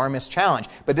an enormous challenge,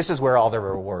 but this is where all the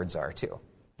rewards are too.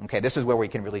 Okay, this is where we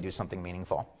can really do something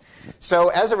meaningful. So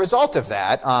as a result of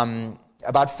that,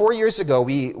 about 4 years ago,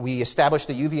 we established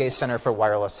the UVA Center for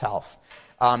Wireless Health.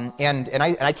 And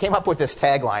I came up with this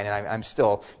tagline, and I'm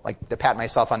still like to pat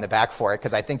myself on the back for it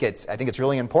because I think it's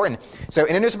really important. So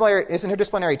an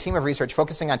interdisciplinary team of research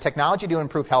focusing on technology to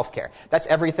improve healthcare. That's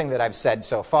everything that I've said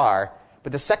so far.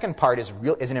 But the second part is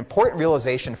an important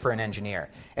realization for an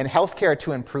engineer, and healthcare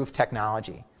to improve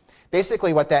technology.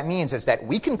 Basically, what that means is that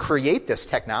we can create this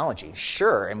technology,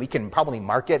 sure, and we can probably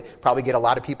market, probably get a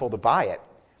lot of people to buy it.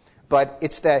 But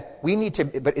it's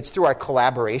through our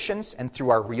collaborations and through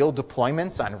our real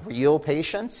deployments on real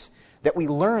patients that we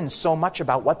learn so much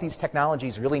about what these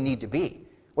technologies really need to be.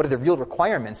 What are the real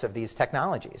requirements of these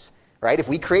technologies? Right? If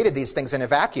we created these things in a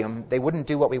vacuum, they wouldn't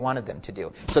do what we wanted them to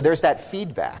do. So there's that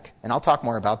feedback, and I'll talk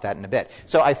more about that in a bit.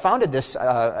 So I founded this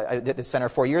center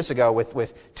 4 years ago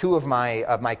with two of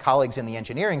my colleagues in the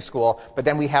engineering school, but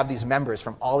then we have these members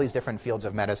from all these different fields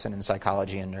of medicine and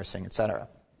psychology and nursing, et cetera.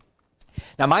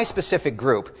 Now, my specific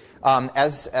group,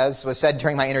 as was said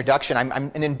during my introduction, I'm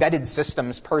an embedded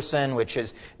systems person, which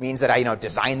means that I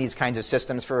design these kinds of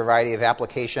systems for a variety of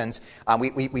applications.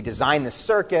 We design the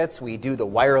circuits, we do the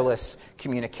wireless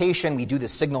communication, we do the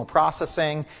signal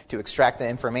processing to extract the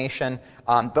information,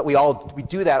 but we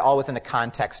do that all within the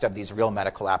context of these real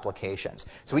medical applications.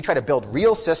 So we try to build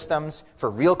real systems for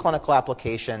real clinical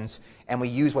applications, and we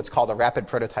use what's called a rapid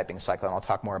prototyping cycle, and I'll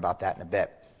talk more about that in a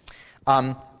bit.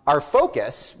 Our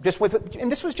focus,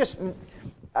 and this was just,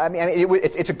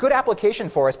 it's a good application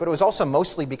for us, but it was also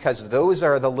mostly because those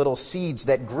are the little seeds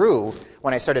that grew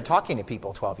when I started talking to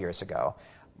people 12 years ago,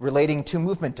 relating to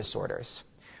movement disorders.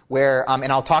 Where,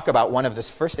 and I'll talk about one of the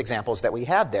first examples that we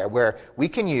had there, where we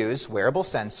can use wearable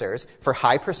sensors for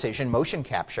high precision motion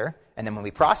capture, and then when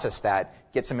we process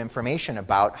that, get some information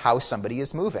about how somebody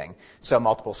is moving. So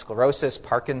multiple sclerosis,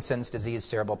 Parkinson's disease,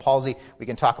 cerebral palsy, we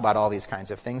can talk about all these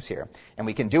kinds of things here. And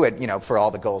we can do it, for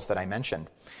all the goals that I mentioned.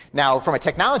 Now, from a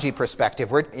technology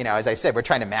perspective, as I said, we're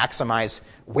trying to maximize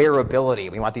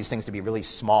wearability. We want these things to be really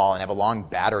small and have a long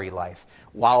battery life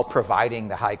while providing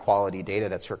the high quality data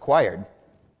that's required.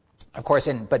 Of course,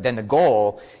 but then the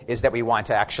goal is that we want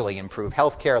to actually improve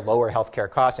healthcare, lower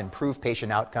healthcare costs, improve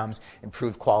patient outcomes,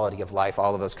 improve quality of life,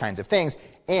 all of those kinds of things,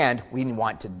 and we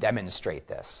want to demonstrate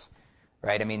this,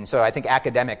 right? So I think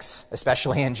academics,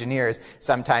 especially engineers,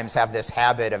 sometimes have this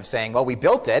habit of saying, well, we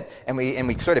built it, and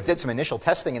we sort of did some initial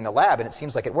testing in the lab, and it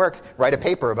seems like it worked, write a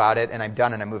paper about it, and I'm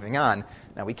done and I'm moving on.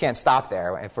 Now, we can't stop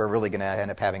there if we're really going to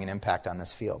end up having an impact on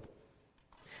this field.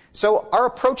 So our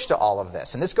approach to all of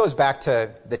this, and this goes back to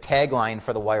the tagline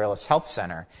for the Wireless Health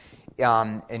Center,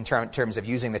 in terms of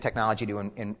using the technology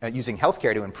using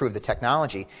healthcare to improve the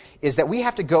technology, is that we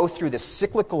have to go through this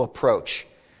cyclical approach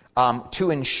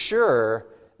to ensure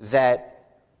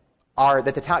that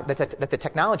the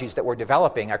technologies that we're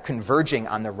developing are converging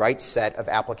on the right set of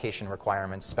application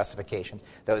requirements, specifications,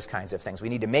 those kinds of things. We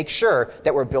need to make sure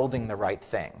that we're building the right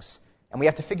things. And we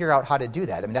have to figure out how to do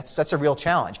that. That's a real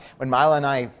challenge. When Mila and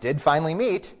I did finally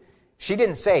meet, she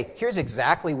didn't say, here's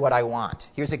exactly what I want.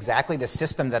 Here's exactly the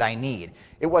system that I need.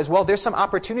 It was, well, there's some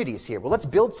opportunities here. Well, let's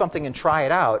build something and try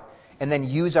it out, and then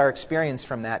use our experience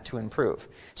from that to improve.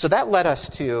 So that led us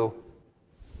to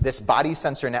this body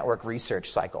sensor network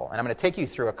research cycle. And I'm going to take you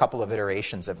through a couple of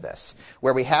iterations of this,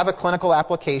 where we have a clinical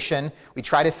application. We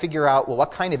try to figure out, well,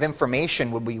 what kind of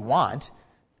information would we want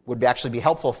would actually be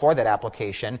helpful for that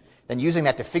application, then using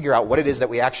that to figure out what it is that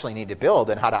we actually need to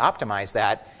build and how to optimize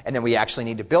that, and then we actually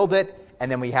need to build it,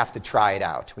 and then we have to try it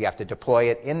out. We have to deploy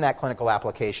it in that clinical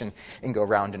application and go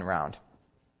round and round.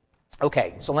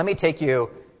 Okay, so let me take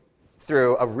you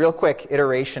through a real quick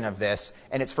iteration of this,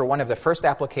 and it's for one of the first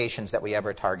applications that we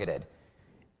ever targeted.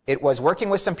 It was working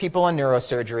with some people in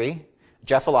neurosurgery,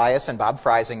 Jeff Elias and Bob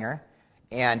Freisinger,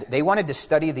 and they wanted to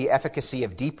study the efficacy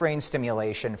of deep brain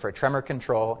stimulation for tremor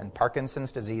control in Parkinson's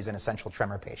disease and essential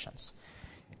tremor patients.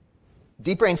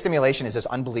 Deep brain stimulation is this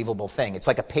unbelievable thing. It's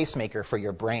like a pacemaker for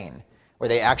your brain, where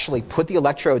they actually put the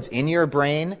electrodes in your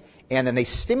brain, and then they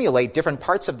stimulate different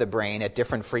parts of the brain at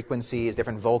different frequencies,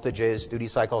 different voltages, duty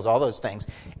cycles, all those things.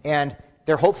 And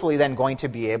they're hopefully then going to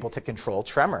be able to control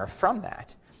tremor from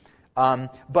that.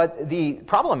 But the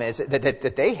problem is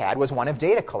that they had was one of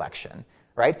data collection.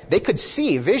 Right? They could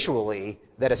see visually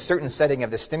that a certain setting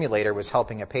of the stimulator was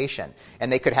helping a patient. And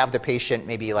they could have the patient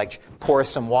maybe pour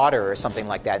some water or something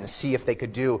like that and see if they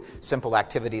could do simple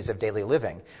activities of daily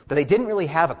living. But they didn't really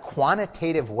have a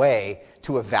quantitative way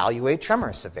to evaluate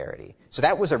tremor severity. So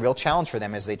that was a real challenge for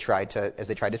them as they tried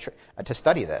to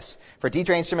study this. For deep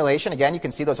brain stimulation, again, you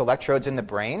can see those electrodes in the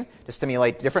brain to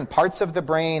stimulate different parts of the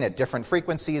brain at different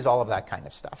frequencies, all of that kind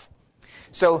of stuff.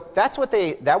 So that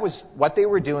was what they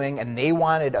were doing, and they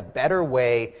wanted a better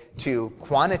way to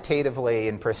quantitatively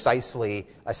and precisely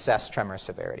assess tremor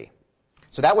severity.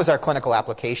 So that was our clinical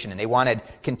application, and they wanted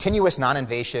continuous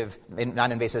non-invasive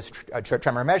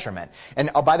tremor measurement.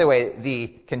 And by the way, the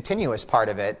continuous part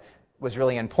of it was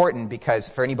really important because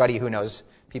for anybody who knows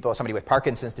somebody with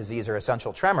Parkinson's disease or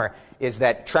essential tremor, is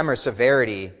that tremor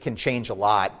severity can change a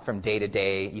lot from day to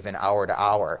day, even hour to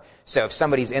hour. So if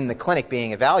somebody's in the clinic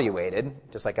being evaluated,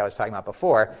 just like I was talking about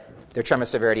before, their tremor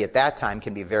severity at that time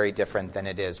can be very different than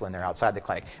it is when they're outside the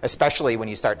clinic, especially when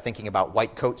you start thinking about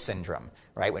white coat syndrome,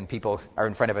 right? When people are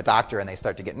in front of a doctor and they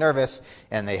start to get nervous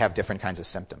and they have different kinds of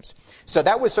symptoms. So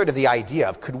that was sort of the idea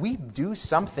of, could we do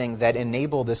something that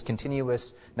enabled this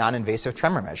continuous non-invasive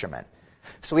tremor measurement?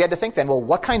 So we had to think then, well,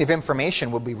 what kind of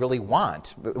information would we really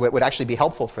want, would actually be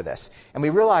helpful for this? And we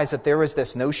realized that there was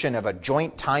this notion of a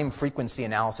joint time frequency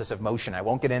analysis of motion. I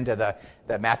won't get into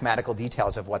the mathematical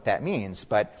details of what that means,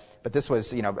 but this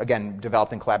was, again,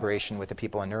 developed in collaboration with the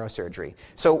people in neurosurgery.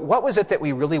 So what was it that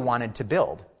we really wanted to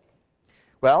build?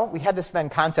 Well, we had this then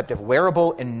concept of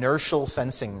wearable inertial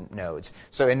sensing nodes.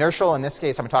 So inertial, in this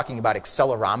case, I'm talking about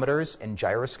accelerometers and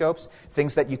gyroscopes,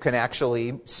 things that you can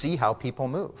actually see how people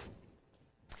move.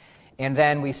 And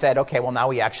then we said, okay, well, now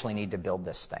we actually need to build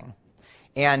this thing.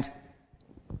 And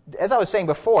as I was saying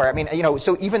before,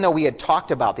 so even though we had talked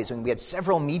about these, and we had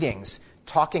several meetings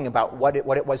talking about what it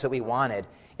was that we wanted,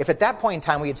 if at that point in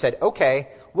time we had said, okay,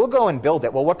 we'll go and build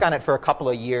it, we'll work on it for a couple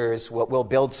of years, we'll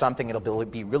build something, it'll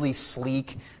be really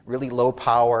sleek, really low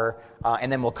power,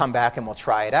 and then we'll come back and we'll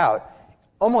try it out,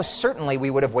 almost certainly we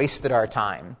would have wasted our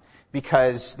time,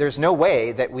 because there's no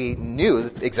way that we knew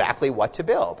exactly what to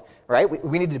build, right?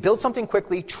 We needed to build something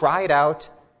quickly, try it out,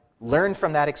 learn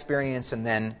from that experience, and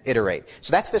then iterate.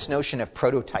 So that's this notion of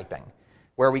prototyping,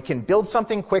 where we can build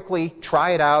something quickly,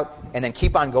 try it out, and then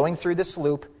keep on going through this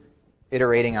loop,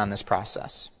 iterating on this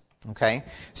process. Okay?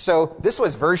 So this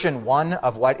was version 1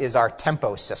 of what is our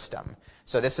Tempo system.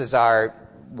 So this is our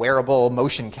wearable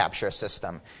motion capture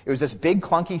system. It was this big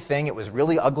clunky thing. It was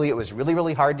really ugly. It was really,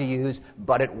 really hard to use,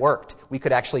 but it worked. We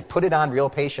could actually put it on real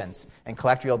patients and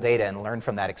collect real data and learn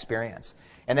from that experience.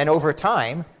 And then over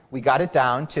time, we got it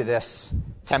down to this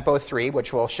Tempo 3,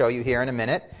 which we'll show you here in a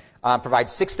minute.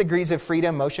 Provides 6 degrees of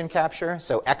freedom motion capture,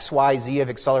 so X, Y, Z of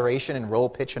acceleration and roll,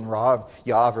 pitch, and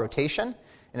yaw of rotation.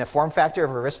 In the form factor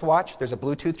of a wristwatch, there's a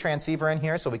Bluetooth transceiver in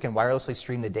here, so we can wirelessly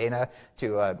stream the data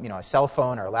to a cell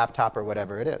phone or a laptop or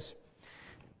whatever it is.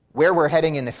 Where we're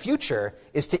heading in the future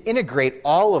is to integrate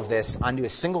all of this onto a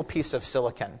single piece of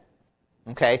silicon.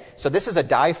 Okay, so this is a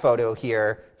dye photo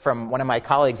here from one of my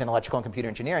colleagues in electrical and computer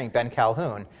engineering, Ben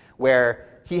Calhoun, where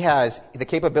he has the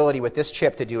capability with this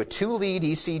chip to do a 2-lead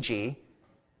ECG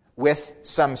with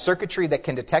some circuitry that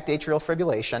can detect atrial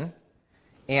fibrillation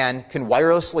and can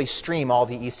wirelessly stream all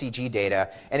the ECG data,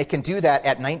 and it can do that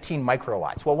at 19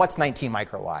 microwatts. Well, what's 19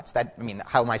 microwatts?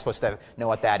 How am I supposed to know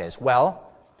what that is?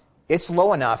 Well, it's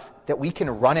low enough that we can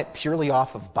run it purely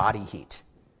off of body heat.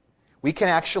 We can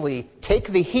actually take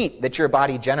the heat that your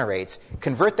body generates,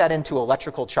 convert that into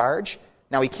electrical charge.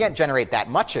 Now, we can't generate that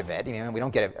much of it. We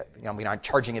don't get we aren't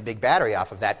charging a big battery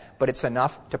off of that, but it's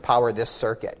enough to power this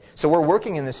circuit. So we're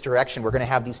working in this direction. We're going to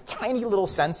have these tiny little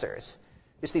sensors,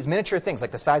 just these miniature things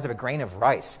like the size of a grain of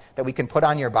rice that we can put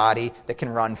on your body that can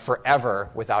run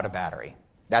forever without a battery.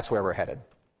 That's where we're headed.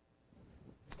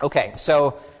 Okay,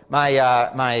 so one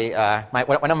of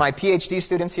my PhD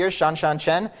students here, Shanshan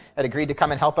Chen, had agreed to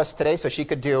come and help us today, so we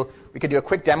could do a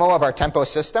quick demo of our Tempo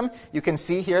system. You can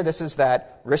see here, this is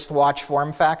that wristwatch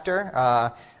form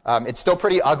factor. It's still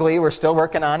pretty ugly. We're still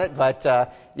working on it,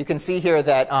 but you can see here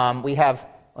that we have,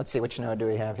 let's see, which node do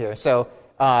we have here? So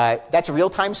that's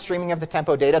real-time streaming of the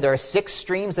Tempo data. There are 6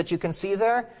 streams that you can see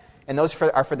there, and those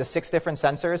are for the 6 different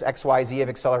sensors, X, Y, Z of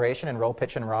acceleration, and roll,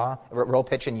 pitch, and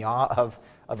yaw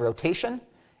of rotation.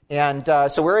 And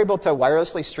so we're able to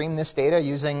wirelessly stream this data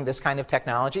using this kind of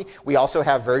technology. We also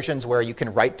have versions where you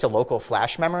can write to local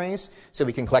flash memories, so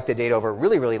we can collect the data over a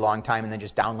really, really long time and then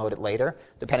just download it later.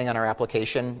 Depending on our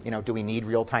application, do we need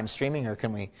real-time streaming, or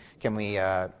can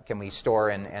we store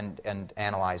and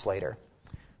analyze later?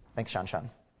 Thanks, Shanshan.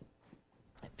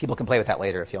 People can play with that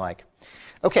later if you like.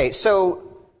 Okay,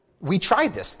 so we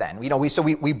tried this then.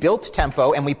 We built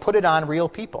Tempo and we put it on real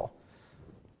people.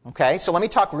 Okay, so let me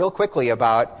talk real quickly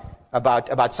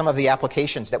about some of the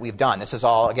applications that we've done. This is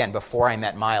all, again, before I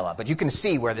met Mila, but you can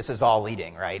see where this is all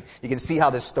leading, right? You can see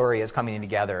how this story is coming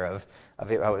together of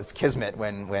it was kismet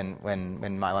when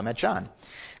Mila met John.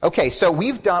 Okay, so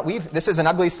this is an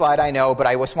ugly slide, I know, but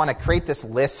I just want to create this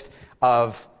list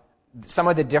of some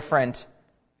of the different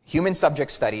human subject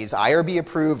studies, IRB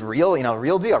approved, real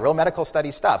deal, real medical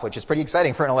study stuff, which is pretty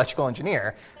exciting for an electrical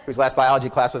engineer whose last biology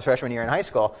class was freshman year in high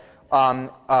school.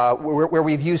 Where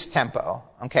we've used Tempo,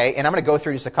 okay? And I'm going to go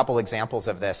through just a couple examples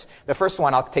of this. The first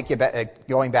one, I'll take you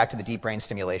going back to the Deep Brain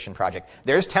Stimulation Project.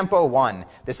 There's Tempo 1,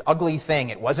 this ugly thing.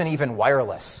 It wasn't even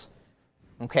wireless,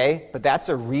 okay? But that's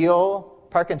a real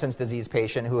Parkinson's disease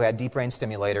patient who had deep brain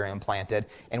stimulator implanted,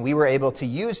 and we were able to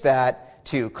use that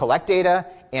to collect data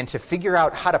and to figure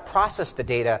out how to process the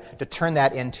data to turn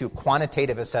that into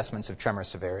quantitative assessments of tremor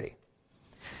severity.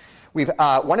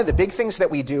 One of the big things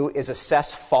that we do is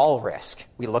assess fall risk.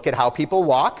 We look at how people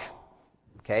walk.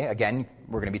 Okay, again,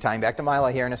 we're going to be tying back to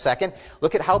Mila here in a second.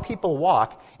 Look at how people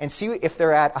walk and see if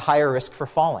they're at a higher risk for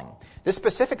falling. This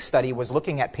specific study was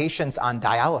looking at patients on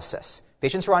dialysis,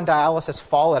 Patients who are on dialysis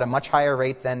fall at a much higher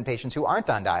rate than patients who aren't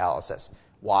on dialysis.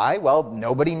 Why? Well,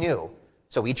 nobody knew.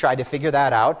 So we tried to figure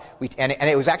that out, and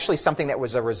it was actually something that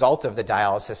was a result of the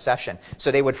dialysis session. So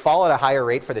they would fall at a higher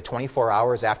rate for the 24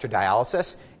 hours after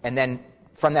dialysis, and then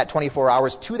from that 24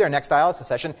 hours to their next dialysis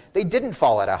session, they didn't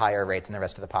fall at a higher rate than the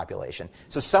rest of the population.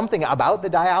 So something about the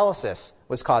dialysis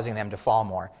was causing them to fall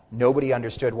more. Nobody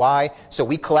understood why. So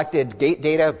we collected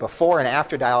data before and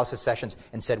after dialysis sessions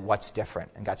and said, what's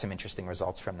different? And got some interesting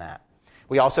results from that.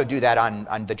 We also do that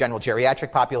on the general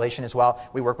geriatric population as well.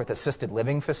 We work with assisted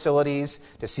living facilities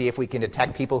to see if we can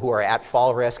detect people who are at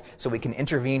fall risk so we can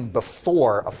intervene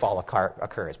before a fall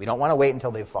occurs. We don't want to wait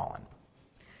until they've fallen.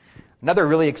 Another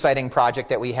really exciting project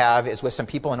that we have is with some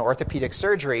people in orthopedic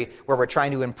surgery where we're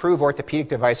trying to improve orthopedic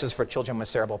devices for children with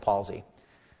cerebral palsy.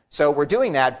 So we're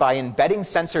doing that by embedding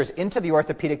sensors into the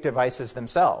orthopedic devices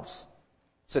themselves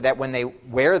so that when they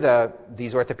wear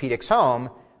these orthopedics home,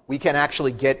 we can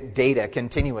actually get data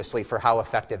continuously for how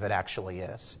effective it actually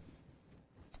is.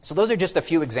 So those are just a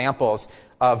few examples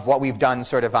of what we've done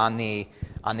sort of on the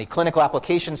clinical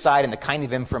application side and the kind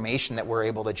of information that we're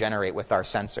able to generate with our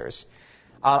sensors.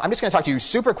 I'm just going to talk to you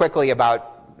super quickly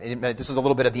about, this is a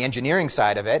little bit of the engineering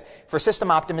side of it, for system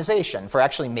optimization, for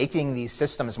actually making these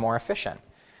systems more efficient.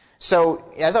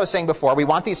 So, as I was saying before, we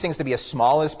want these things to be as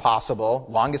small as possible,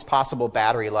 longest possible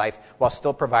battery life, while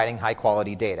still providing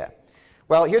high-quality data.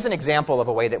 Well, here's an example of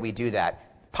a way that we do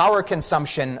that. Power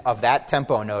consumption of that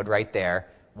tempo node right there,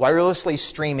 wirelessly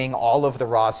streaming all of the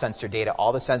raw sensor data,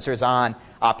 all the sensors on,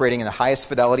 operating in the highest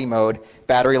fidelity mode.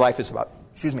 Battery life is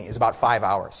about 5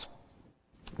 hours.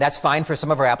 That's fine for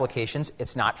some of our applications.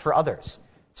 It's not for others.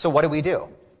 So what do?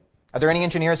 Are there any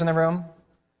engineers in the room?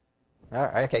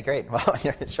 Okay, great. Well,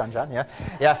 Sean John, yeah.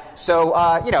 Yeah.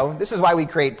 So, this is why we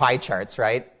create pie charts,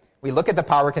 right? We look at the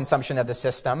power consumption of the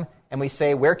system, and we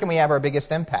say, where can we have our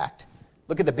biggest impact?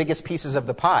 Look at the biggest pieces of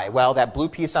the pie. Well, that blue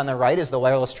piece on the right is the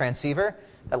wireless transceiver.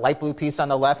 That light blue piece on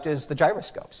the left is the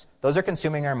gyroscopes. Those are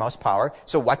consuming our most power.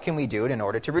 So what can we do in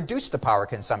order to reduce the power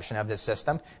consumption of this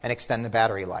system and extend the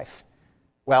battery life?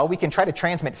 Well, we can try to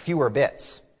transmit fewer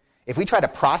bits. If we try to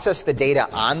process the data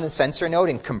on the sensor node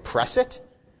and compress it,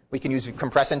 we can use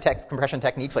compression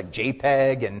techniques like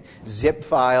JPEG and zip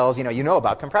files. You know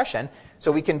about compression.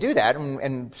 So we can do that,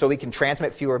 and so we can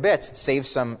transmit fewer bits, save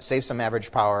some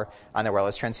average power on the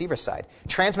wireless transceiver side.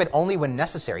 Transmit only when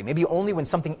necessary, maybe only when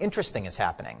something interesting is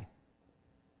happening.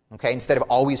 Okay, instead of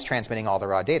always transmitting all the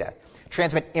raw data.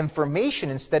 Transmit information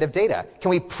instead of data. Can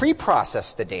we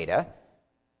pre-process the data?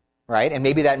 Right? And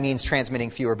maybe that means transmitting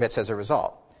fewer bits as a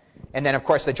result. And then, of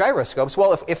course, the gyroscopes.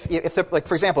 Well,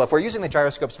 for example, if we're using the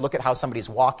gyroscopes to look at how somebody's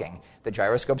walking, the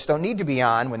gyroscopes don't need to be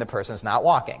on when the person's not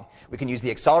walking. We can use the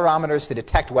accelerometers to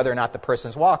detect whether or not the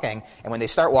person's walking, and when they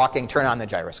start walking, turn on the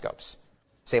gyroscopes.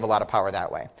 Save a lot of power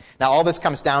that way. Now, all this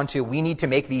comes down to we need to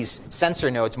make these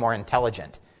sensor nodes more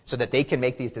intelligent so that they can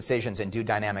make these decisions and do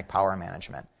dynamic power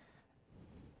management.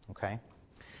 Okay?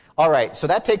 All right, so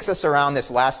that takes us around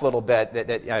this last little bit,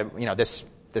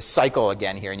 this cycle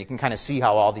again here, and you can kind of see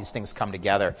how all these things come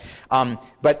together.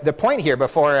 But the point here,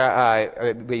 before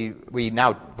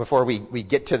we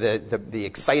get to the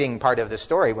exciting part of the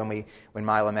story when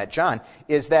Mila met John,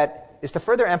 is to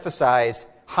further emphasize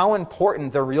how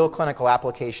important the real clinical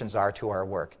applications are to our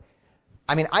work.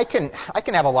 I mean, I can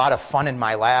have a lot of fun in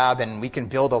my lab, and we can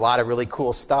build a lot of really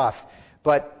cool stuff.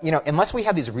 But unless we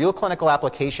have these real clinical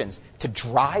applications to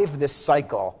drive this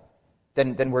cycle,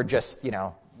 then we're just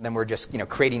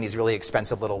creating these really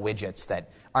expensive little widgets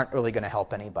that aren't really going to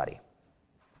help anybody.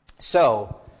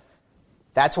 So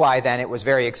that's why then it was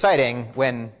very exciting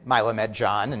when Mila met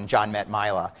John and John met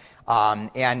Mila.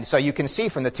 And so you can see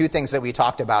from the two things that we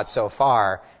talked about so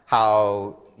far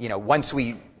how once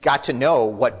we got to know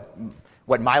what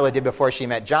Mila did before she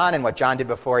met John and what John did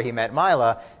before he met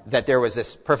Mila, that there was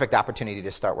this perfect opportunity to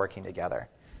start working together.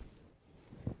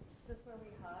 Is this where we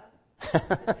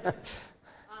hug?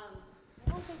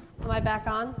 Am I back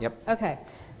on? Yep. Okay.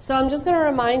 So I'm just going to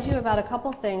remind you about a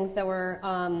couple things that were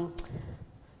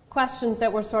questions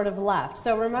that were sort of left.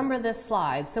 So remember this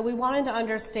slide. So we wanted to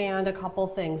understand a couple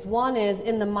things. One is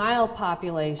in the mild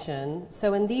population,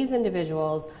 so in these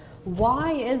individuals,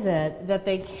 why is it that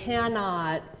they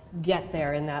cannot get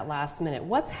there in that last minute?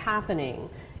 What's happening?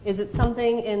 Is it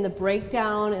something in the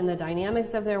breakdown, in the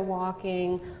dynamics of their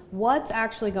walking? What's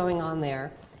actually going on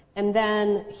there? And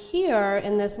then here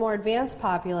in this more advanced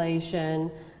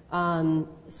population,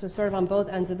 so sort of on both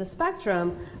ends of the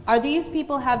spectrum, are these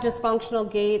people have dysfunctional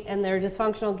gait and their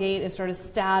dysfunctional gait is sort of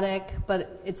static,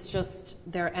 but it's just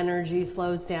their energy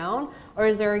slows down? Or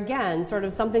is there, again, sort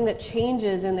of something that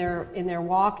changes in their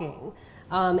walking?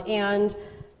 And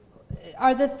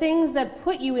are the things that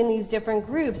put you in these different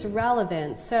groups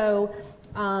relevant? So,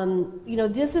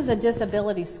 this is a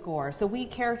disability score. So we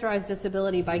characterize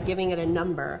disability by giving it a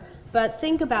number. But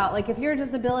think about, like, if your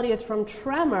disability is from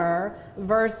tremor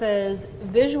versus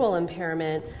visual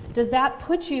impairment, does that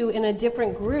put you in a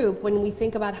different group when we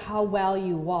think about how well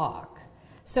you walk?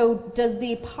 So does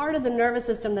the part of the nervous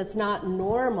system that's not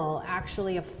normal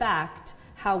actually affect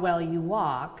how well you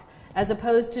walk, as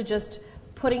opposed to just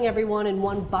putting everyone in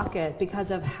one bucket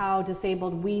because of how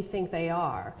disabled we think they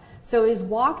are? So is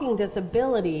walking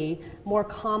disability more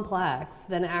complex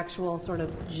than actual sort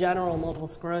of general multiple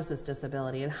sclerosis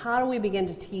disability? And how do we begin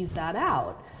to tease that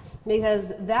out?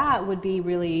 Because that would be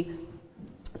really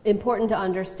important to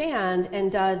understand.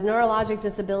 And does neurologic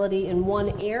disability in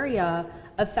one area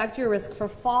affect your risk for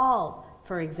fall,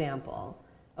 for example?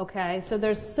 Okay, so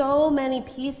there's so many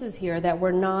pieces here that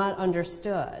were not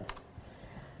understood.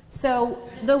 So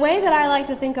the way that I like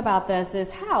to think about this is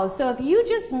how. So if you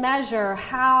just measure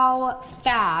how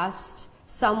fast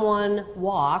someone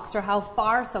walks or how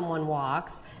far someone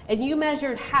walks, and you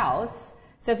measured House,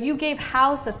 so if you gave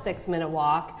House a 6-minute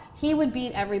walk, he would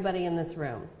beat everybody in this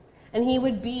room. And he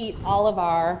would beat all of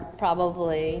our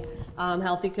probably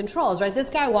healthy controls, right? This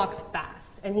guy walks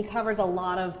fast, and he covers a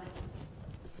lot of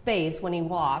space when he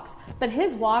walks, but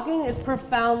his walking is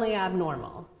profoundly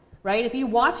abnormal. Right? If you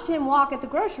watched him walk at the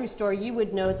grocery store, you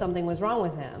would know something was wrong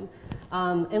with him,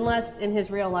 unless in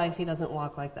his real life he doesn't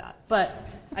walk like that. But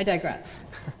I digress.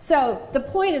 So the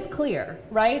point is clear,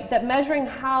 right? That measuring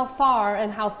how far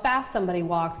and how fast somebody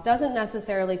walks doesn't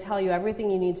necessarily tell you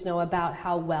everything you need to know about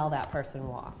how well that person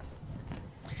walks.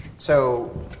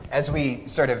 So as we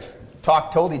sort of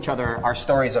told each other our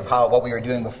stories of what we were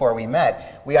doing before we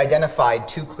met, we identified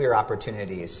 2 clear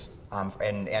opportunities.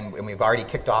 And we've already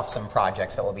kicked off some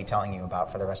projects that we'll be telling you about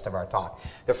for the rest of our talk.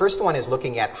 The first one is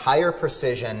looking at higher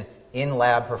precision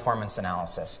in-lab performance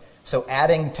analysis. So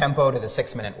adding tempo to the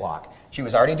 6-minute walk. She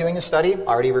was already doing the study,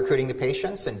 already recruiting the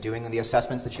patients and doing the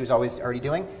assessments that she was already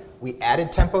doing. We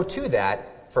added tempo to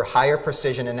that for higher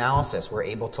precision analysis. We're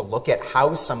able to look at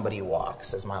how somebody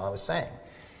walks, as Mila was saying.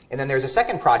 And then there's a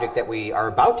second project that we are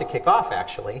about to kick off,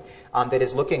 actually, that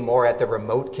is looking more at the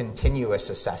remote continuous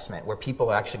assessment, where people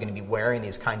are actually going to be wearing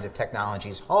these kinds of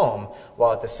technologies home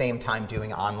while at the same time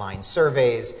doing online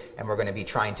surveys, and we're going to be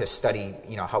trying to study,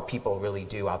 how people really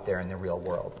do out there in the real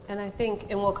world. And I think,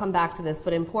 and we'll come back to this,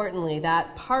 but importantly,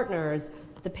 that partners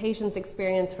the patient's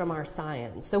experience from our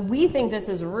science. So we think this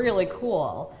is really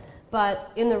cool.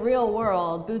 But in the real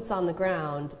world, boots on the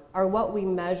ground,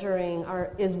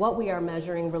 is what we are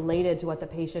measuring related to what the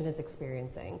patient is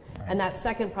experiencing. Right. And that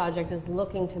second project is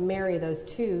looking to marry those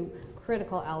 2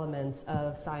 critical elements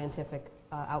of scientific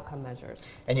outcome measures.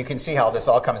 And you can see how this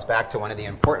all comes back to one of the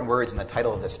important words in the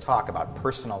title of this talk about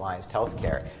personalized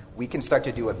healthcare. We can start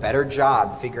to do a better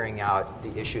job figuring out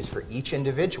the issues for each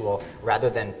individual rather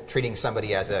than treating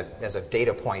somebody as a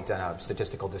data point on a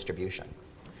statistical distribution.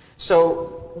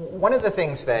 So one of the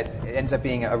things that ends up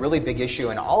being a really big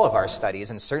issue in all of our studies,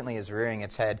 and certainly is rearing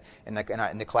its head in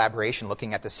the collaboration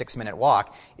looking at the 6-minute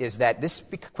walk, is that this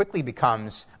quickly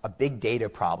becomes a big data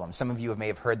problem. Some of you may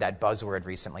have heard that buzzword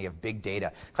recently of big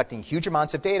data, collecting huge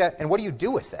amounts of data, and what do you do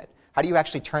with it? How do you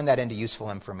actually turn that into useful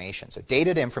information? So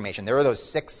data to information. There are those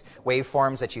 6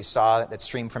 waveforms that you saw that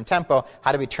stream from tempo.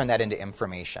 How do we turn that into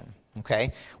information?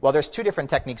 Okay? Well, there's 2 different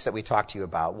techniques that we talked to you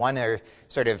about. One are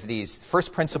sort of these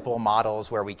first principle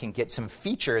models where we can get some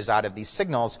features out of these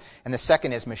signals, and the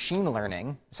second is machine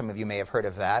learning. Some of you may have heard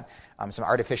of that. Some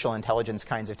artificial intelligence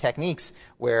kinds of techniques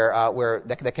where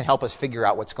that can help us figure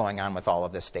out what's going on with all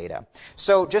of this data.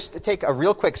 So just to take a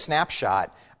real quick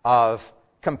snapshot of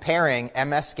comparing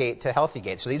MS gait to healthy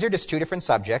gait. So these are just 2 different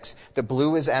subjects. The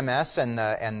blue is MS and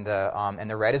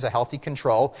the red is a healthy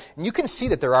control. And you can see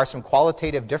that there are some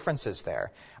qualitative differences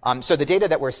there. So the data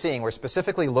that we're seeing, we're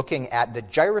specifically looking at the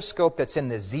gyroscope that's in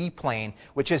the Z plane,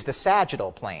 which is the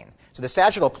sagittal plane. So the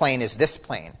sagittal plane is this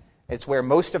plane. It's where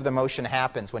most of the motion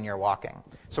happens when you're walking.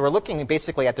 So we're looking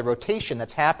basically at the rotation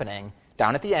that's happening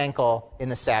down at the ankle in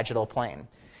the sagittal plane.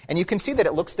 And you can see that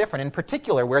it looks different, in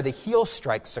particular where the heel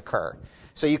strikes occur.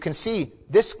 So you can see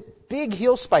this big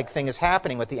heel spike thing is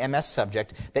happening with the MS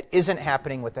subject that isn't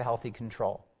happening with the healthy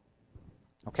control.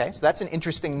 Okay, so that's an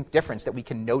interesting difference that we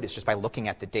can notice just by looking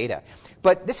at the data.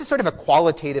 But this is sort of a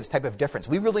qualitative type of difference.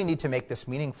 We really need to make this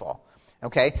meaningful.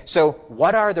 Okay, so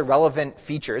what are the relevant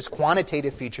features,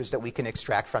 quantitative features that we can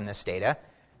extract from this data?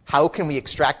 How can we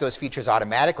extract those features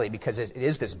automatically? Because it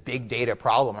is this big data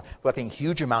problem. We're getting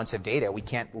huge amounts of data. We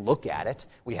can't look at it.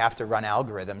 We have to run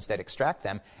algorithms that extract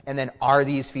them. And then are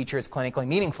these features clinically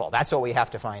meaningful? That's what we have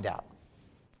to find out.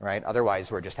 Right?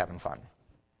 Otherwise, we're just having fun.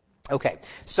 Okay,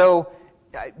 so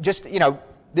just,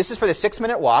 this is for the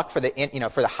 6-minute walk for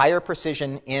the higher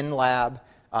precision in-lab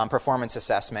performance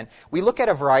assessment. We look at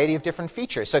a variety of different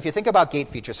features. So if you think about gait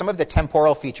features, some of the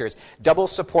temporal features, double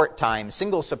support time,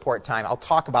 single support time, I'll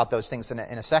talk about those things in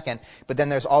a second. But then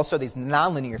there's also these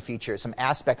nonlinear features, some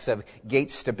aspects of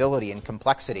gait stability and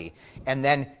complexity. And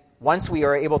then once we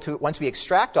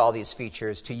extract all these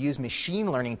features, to use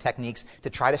machine learning techniques to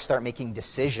try to start making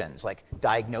decisions, like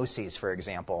diagnoses, for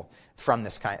example, from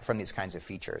these kinds of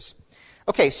features.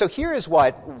 Okay, so here is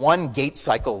what one gait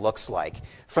cycle looks like,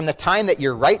 from the time that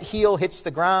your right heel hits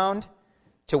the ground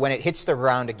to when it hits the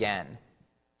ground again.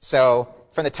 So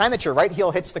from the time that your right heel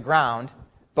hits the ground,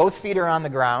 both feet are on the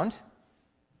ground,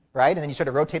 right? And then you sort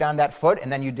of rotate on that foot,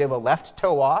 and then you do a left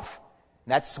toe off.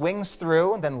 And that swings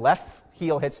through, and then left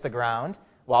heel hits the ground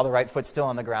while the right foot's still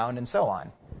on the ground, and so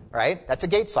on, right? That's a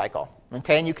gait cycle,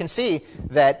 okay? And you can see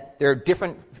that there are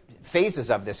different phases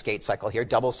of this gait cycle here,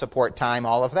 double support time,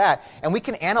 all of that. And we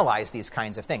can analyze these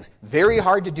kinds of things. Very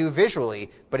hard to do visually,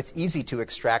 but it's easy to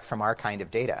extract from our kind of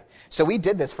data. So we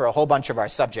did this for a whole bunch of our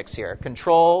subjects here.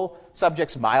 Control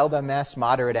subjects, mild MS,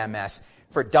 moderate MS.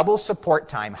 For double support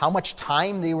time, how much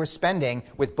time they were spending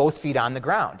with both feet on the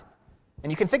ground.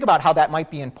 And you can think about how that might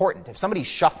be important. If somebody's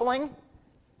shuffling,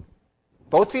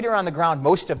 both feet are on the ground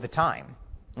most of the time.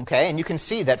 Okay? And you can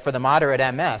see that for the moderate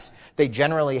MS, they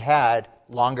generally had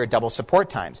longer double support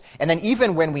times. And then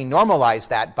even when we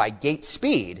normalized that by gait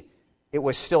speed, it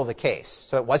was still the case.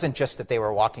 So it wasn't just that they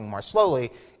were walking more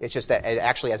slowly, it's just that it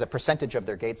actually, as a percentage of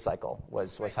their gait cycle,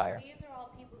 was higher. So these are all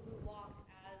people who walked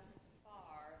as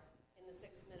far in the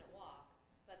 6-minute walk,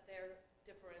 but they're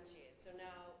differentiated. So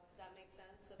now, does that make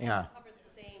sense? So they covered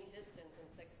the same distance in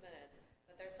 6 minutes,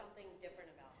 but there's something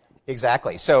different about them.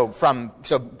 Exactly. So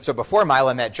before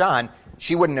Mila met John,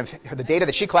 she wouldn't have, the data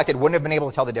that she collected wouldn't have been able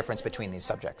to tell the difference between these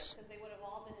subjects. Because they would have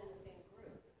all been in the same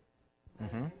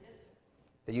group. Mm-hmm.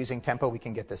 But using Tempo, we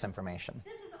can get this information.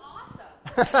 This is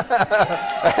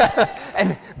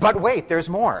awesome. But wait, there's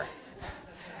more.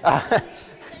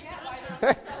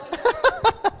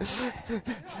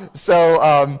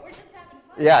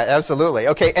 Yeah, absolutely.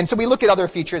 Okay, and so we look at other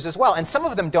features as well, and some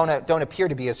of them don't appear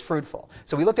to be as fruitful.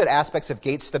 So we looked at aspects of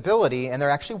gait stability, and there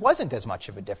actually wasn't as much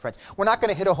of a difference. We're not going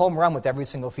to hit a home run with every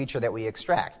single feature that we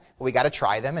extract, but we got to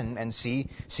try them and see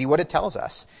what it tells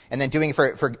us. And then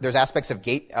there's aspects of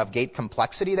gait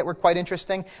complexity that were quite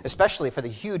interesting, especially for the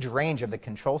huge range of the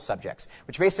control subjects,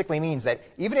 which basically means that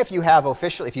even if you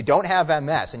don't have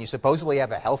MS and you supposedly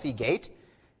have a healthy gait,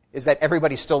 is that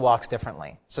everybody still walks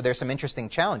differently. So there's some interesting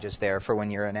challenges there for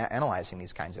when you're analyzing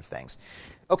these kinds of things.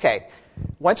 Okay,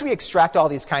 once we extract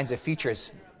all these kinds of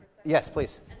features... Yes,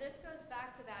 please. And this goes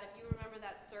back to that, if you remember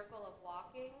that circle of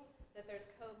walking, that there's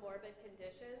comorbid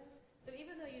conditions. So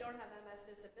even though you don't have MS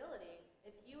disability,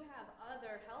 if you have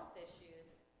other health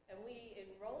issues and we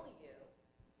enroll you,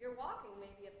 your walking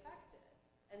may be affected.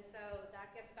 And so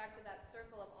that gets back to that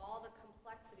circle of all the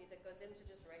complexity that goes into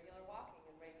just regular walking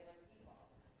and regular people.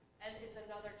 And it's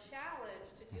another challenge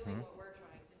to doing what we're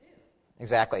trying to do.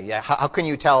 Exactly, yeah. How can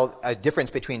you tell a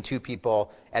difference between two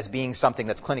people as being something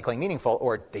that's clinically meaningful,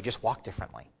 or they just walk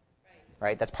differently?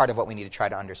 Right? That's part of what we need to try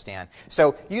to understand.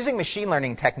 So using machine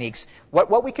learning techniques,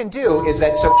 what we can do is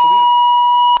that...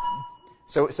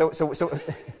 So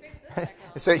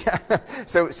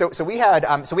we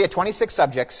had 26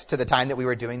 subjects to the time that we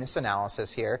were doing this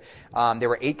analysis here. There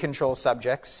were 8 control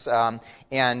subjects, and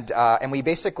we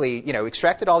basically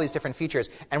extracted all these different features,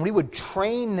 and we would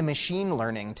train the machine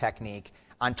learning technique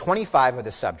on 25 of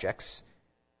the subjects,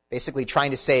 basically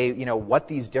trying to say what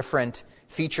these different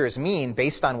features mean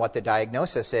based on what the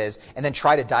diagnosis is, and then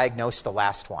try to diagnose the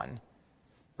last one.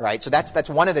 Right? So that's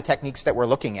one of the techniques that we're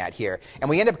looking at here.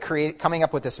 And we end up coming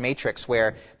up with this matrix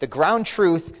where the ground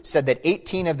truth said that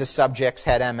 18 of the subjects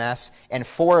had MS and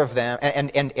 4 of them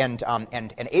and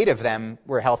 8 of them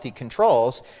were healthy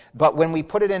controls. But when we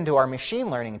put it into our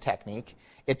machine learning technique,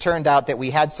 it turned out that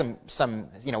we had some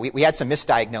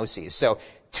misdiagnoses. So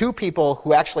 2 people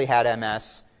who actually had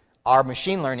MS, our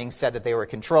machine learning said that they were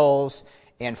controls,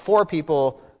 and 4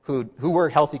 people who were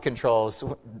healthy controls,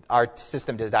 our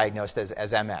system diagnosed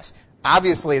as MS.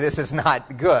 Obviously, this is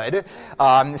not good,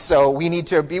 so we need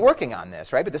to be working on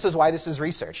this, right? But this is why this is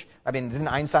research. I mean, didn't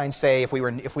Einstein say if we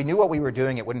knew what we were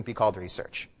doing, it wouldn't be called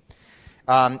research?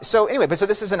 So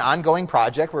this is an ongoing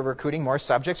project. We're recruiting more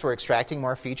subjects. We're extracting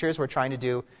more features. We're trying to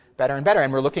do better and better,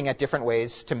 and we're looking at different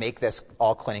ways to make this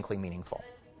all clinically meaningful.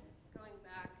 And I think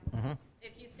going back,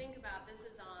 if you think about this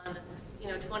is on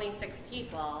 26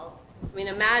 people. I mean,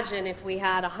 imagine if we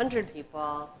had 100 people.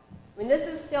 I mean, this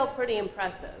is still pretty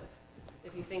impressive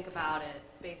if you think about it.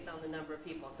 based on the number of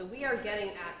people. So we are getting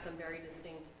at some very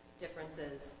distinct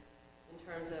differences in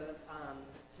terms of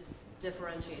just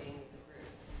differentiating these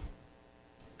groups.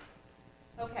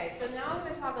 Okay, so now I'm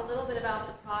going to talk a little bit about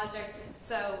the project.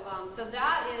 So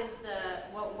that is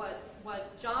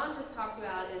what John just talked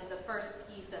about is the first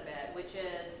piece of it, which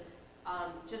is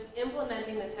just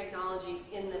implementing the technology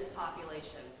in this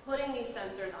population, putting these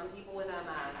sensors on people with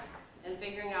MS and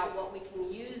figuring out what we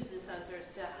can use the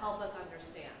sensors to help us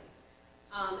understand.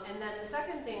 And then the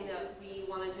second thing that we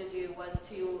wanted to do was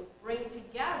to bring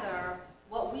together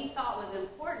what we thought was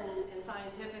important and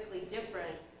scientifically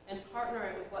different and partner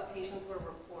it with what patients were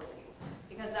reporting.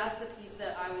 Because that's the piece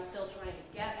that I was still trying to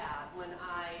get at when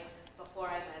before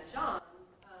I met John,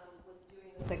 was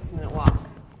doing the 6-minute walk.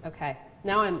 Okay.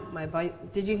 Now my voice.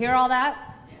 Did you hear all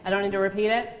that? I don't need to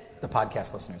repeat it? The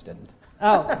podcast listeners didn't.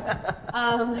 Oh.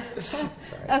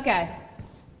 Sorry. Okay.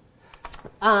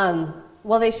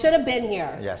 Well, they should have been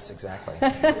here. Yes, exactly.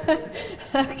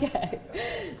 Okay.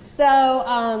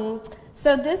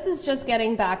 So this is just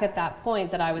getting back at that point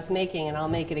that I was making, and I'll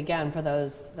make it again for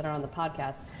those that are on the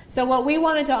podcast. So what we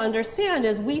wanted to understand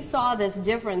is we saw this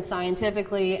difference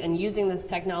scientifically and using this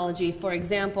technology. For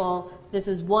example, this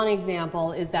is one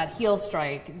example, is that heel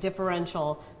strike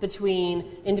differential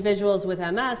between individuals with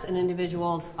MS and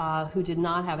individuals who did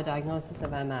not have a diagnosis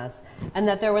of MS, and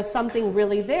that there was something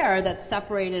really there that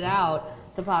separated out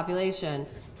the population.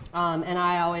 And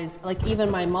I always, like,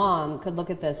 even my mom could look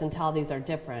at this and tell these are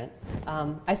different.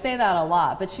 I say that a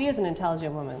lot, but she is an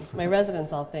intelligent woman. My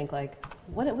residents all think, like,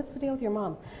 what's the deal with your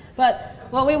mom? But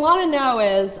what we want to know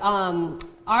is,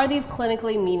 are these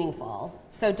clinically meaningful?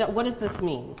 So what does this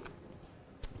mean?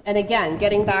 And again,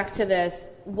 getting back to this,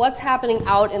 what's happening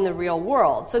out in the real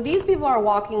world? So these people are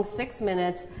walking 6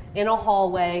 minutes in a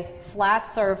hallway, flat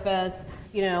surface.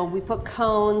 You know, we put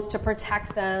cones to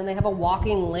protect them. They have a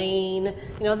walking lane.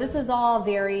 You know, this is all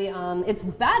very, it's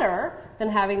better than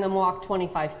having them walk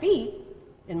 25 feet,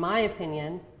 in my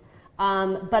opinion.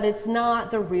 But it's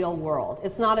not the real world.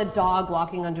 It's not a dog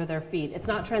walking under their feet. It's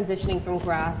not transitioning from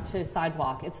grass to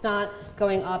sidewalk. It's not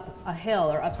going up a hill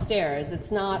or upstairs.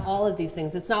 It's not all of these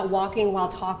things. It's not walking while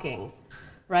talking,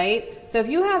 right? So if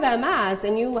you have MS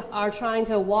and you are trying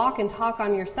to walk and talk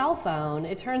on your cell phone,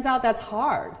 it turns out that's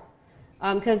hard.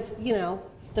 Because, you know,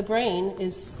 the brain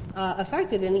is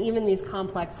affected in even these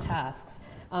complex tasks.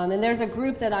 And there's a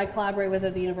group that I collaborate with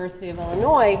at the University of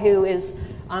Illinois who is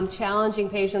challenging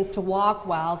patients to walk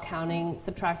while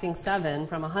subtracting 7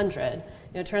 from 100. You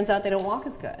know, it turns out they don't walk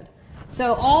as good.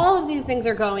 So all of these things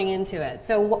are going into it.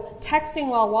 So texting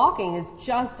while walking is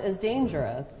just as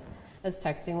dangerous as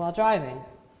texting while driving.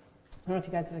 I don't know if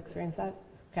you guys have experienced that.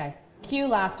 Okay. Cue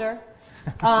laughter.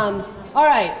 All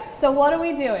right, so what are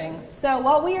we doing? So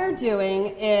what we are doing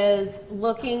is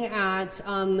looking at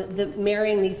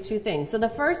marrying these two things. So the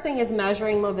first thing is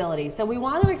measuring mobility. So we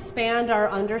want to expand our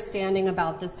understanding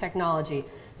about this technology.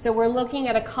 So we're looking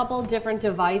at a couple different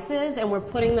devices and we're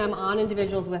putting them on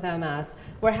individuals with MS.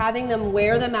 We're having them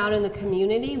wear them out in the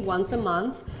community once a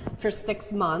month for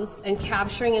 6 months and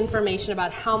capturing information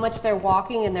about how much they're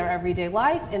walking in their everyday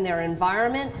life, in their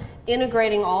environment,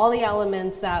 integrating all the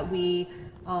elements that we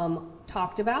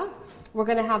talked about. We're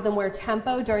going to have them wear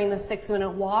tempo during the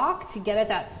 6-minute walk to get at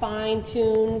that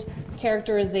fine-tuned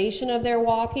characterization of their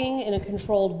walking in a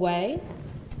controlled way.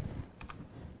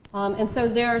 And so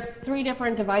there's 3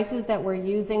 different devices that we're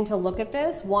using to look at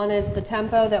this. One is the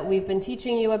tempo that we've been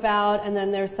teaching you about, and then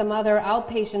there's some other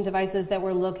outpatient devices that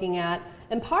we're looking at.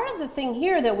 And part of the thing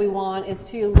here that we want is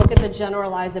to look at the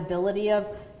generalizability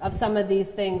of some of these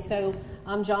things. So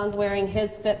John's wearing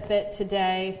his Fitbit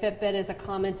today. Fitbit is a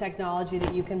common technology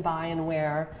that you can buy and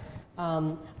wear.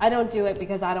 I don't do it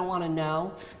because I don't want to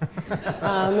know.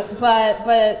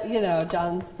 But you know,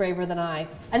 John's braver than I.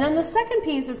 And then the second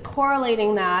piece is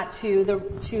correlating that to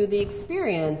the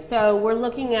experience. So we're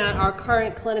looking at our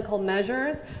current clinical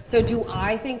measures. So do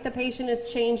I think the patient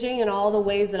is changing in all the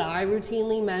ways that I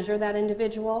routinely measure that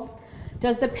individual?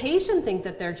 Does the patient think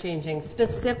that they're changing?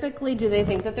 Specifically, do they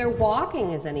think that their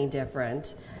walking is any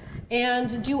different?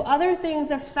 And do other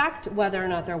things affect whether or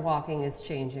not their walking is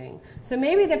changing? So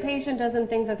maybe the patient doesn't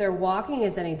think that their walking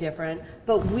is any different,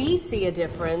 but we see a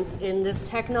difference in this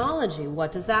technology.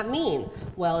 What does that mean?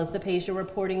 Well, is the patient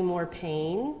reporting more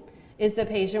pain? Is the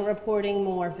patient reporting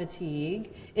more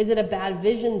fatigue? Is it a bad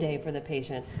vision day for the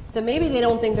patient? So maybe they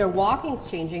don't think their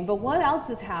walking's changing, but what else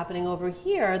is happening over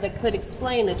here that could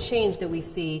explain a change that we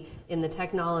see in the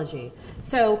technology?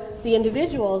 So the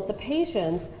individuals, the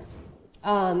patients,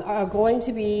 are going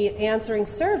to be answering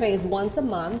surveys once a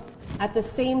month at the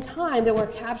same time that we're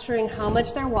capturing how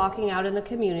much they're walking out in the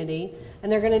community,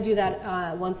 and they're going to do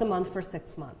that once a month for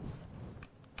 6 months.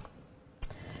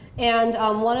 And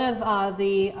one of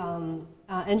the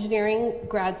engineering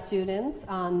grad students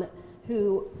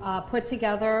who put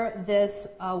together this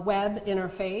web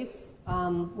interface,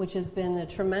 which has been a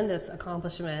tremendous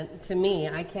accomplishment to me.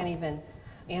 I can't even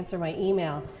answer my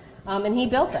email. And he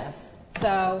built this.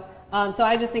 So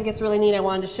I just think it's really neat. I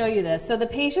wanted to show you this. So the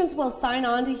patients will sign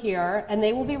on to here, and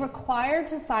they will be required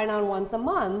to sign on once a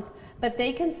month, but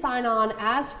they can sign on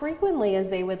as frequently as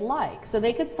they would like. So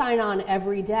they could sign on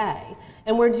every day.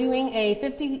 And we're doing a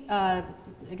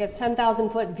 10,000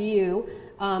 foot view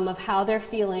of how they're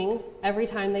feeling every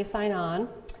time they sign on.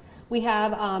 We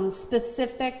have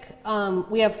specific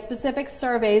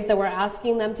surveys that we're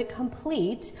asking them to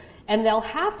complete, and they'll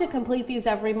have to complete these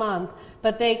every month,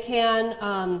 but they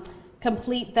can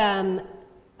complete them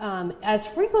as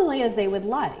frequently as they would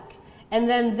like. And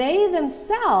then they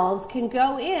themselves can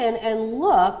go in and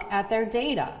look at their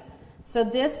data. So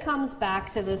this comes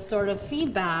back to this sort of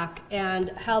feedback and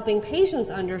helping patients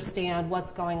understand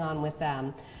what's going on with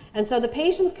them. And so the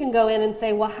patients can go in and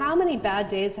say, well, how many bad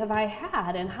days have I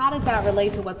had? And how does that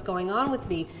relate to what's going on with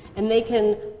me? And they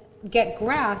can get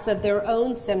grasp of their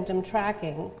own symptom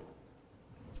tracking.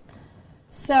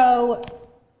 So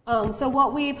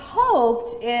what we've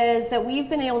hoped is that we've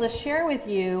been able to share with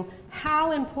you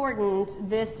how important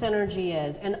this synergy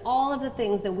is and all of the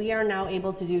things that we are now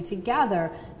able to do together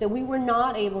that we were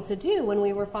not able to do when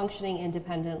we were functioning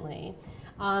independently.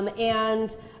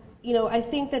 I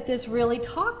think that this really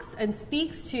talks and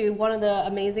speaks to one of the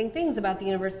amazing things about the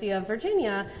University of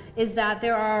Virginia is that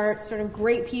there are sort of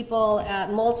great people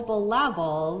at multiple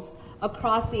levels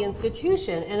across the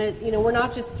institution, and we're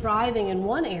not just thriving in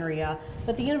one area,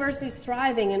 but the university is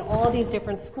thriving in all these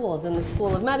different schools, in the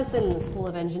School of Medicine, in the School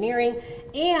of Engineering,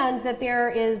 and that there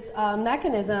is a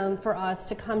mechanism for us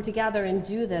to come together and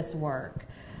do this work,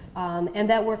 and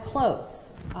that we're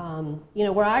close.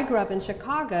 Where I grew up in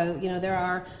Chicago,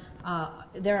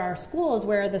 there are schools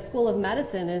where the School of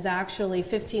Medicine is actually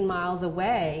 15 miles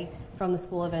away from the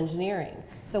School of Engineering.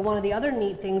 So one of the other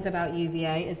neat things about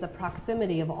UVA is the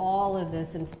proximity of all of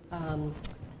this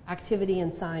activity in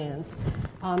science.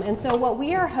 And so what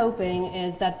we are hoping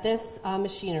is that this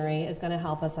machinery is going to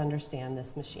help us understand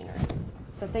this machinery.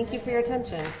 So thank you for your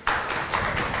attention.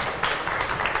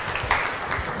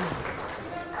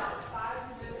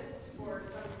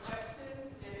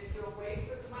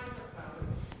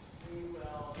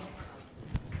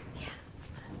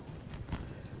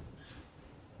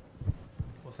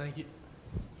 Thank you.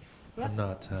 Yep. I'm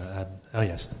not. Oh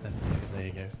yes, there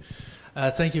you go.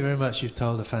 Thank you very much. You've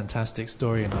told a fantastic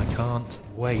story, and I can't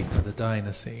wait for the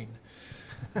diner scene.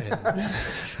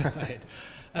 Right.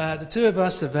 The two of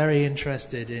us are very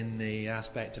interested in the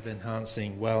aspect of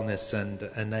enhancing wellness and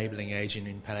enabling aging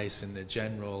in place in the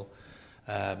general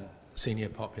senior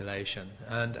population.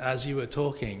 And as you were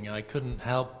talking, I couldn't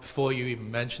help, before you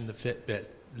even mentioned the Fitbit,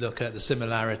 look at the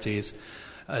similarities,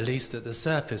 at least at the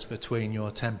surface, between your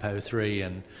Tempo 3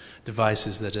 and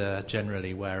devices that are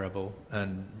generally wearable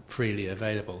and freely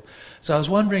available. So I was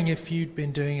wondering if you'd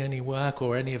been doing any work,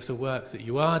 or any of the work that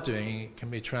you are doing can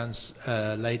be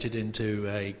translated into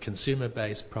a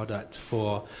consumer-based product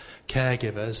for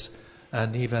caregivers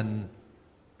and even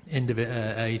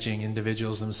aging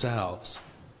individuals themselves.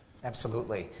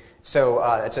 Absolutely. So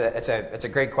it's a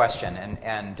great question,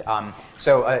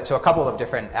 so a couple of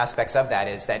different aspects of that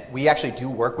is that we actually do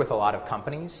work with a lot of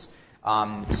companies.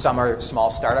 Some are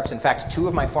small startups. In fact, two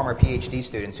of my former PhD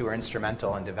students who were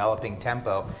instrumental in developing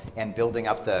Tempo and building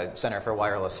up the Center for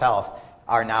Wireless Health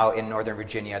are now in Northern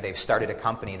Virginia. They've started a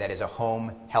company that is a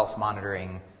home health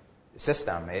monitoring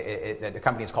system. The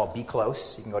company is called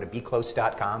BeClose. You can go to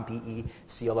beclose.com,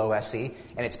 BeClose,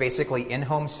 and it's basically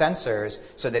in-home sensors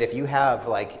so that if you have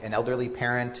like an elderly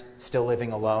parent still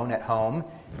living alone at home,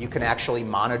 you can actually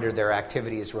monitor their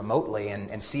activities remotely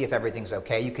and see if everything's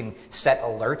okay. You can set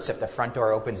alerts if the front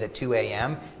door opens at 2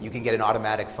 a.m. You can get an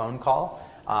automatic phone call.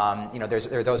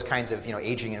 There are those kinds of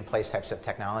aging in place types of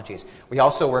technologies. We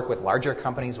also work with larger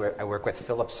companies. I work with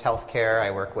Philips Healthcare.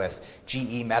 I work with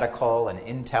GE Medical and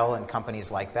Intel and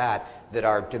companies like that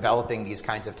are developing these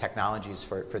kinds of technologies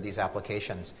for these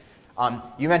applications.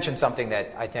 You mentioned something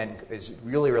that I think is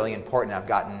really, really important. I've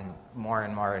gotten more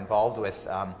and more involved with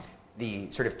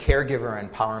the sort of caregiver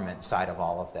empowerment side of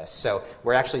all of this. So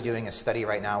we're actually doing a study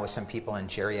right now with some people in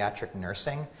geriatric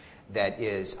nursing that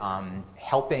is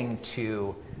helping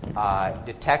to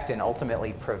detect and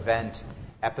ultimately prevent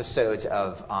episodes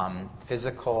of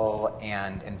physical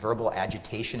and verbal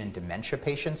agitation in dementia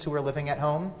patients who are living at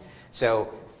home.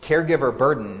 So caregiver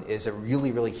burden is a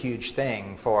really, really huge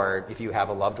thing for if you have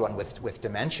a loved one with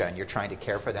dementia and you're trying to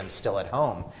care for them still at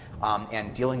home.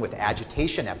 And dealing with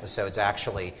agitation episodes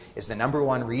actually is the number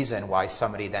one reason why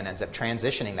somebody then ends up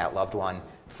transitioning that loved one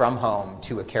from home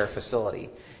to a care facility.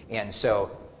 And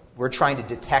so we're trying to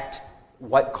detect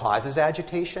what causes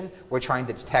agitation. We're trying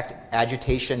to detect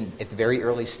agitation at the very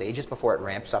early stages before it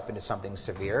ramps up into something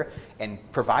severe and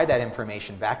provide that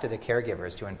information back to the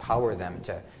caregivers to empower them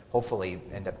to hopefully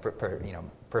end up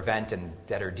prevent and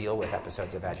better deal with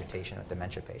episodes of agitation with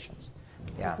dementia patients.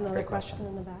 Yeah, There's another great question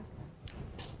in the back.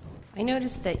 I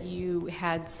noticed that you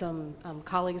had some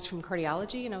colleagues from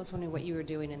cardiology, and I was wondering what you were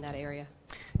doing in that area.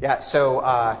 Yeah, so,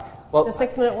 The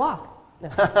 6-minute walk. No.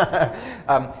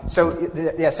 So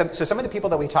some of the people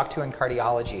that we talk to in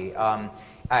cardiology,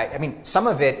 I mean, some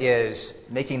of it is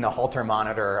making the Holter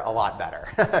monitor a lot better,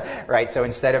 right? So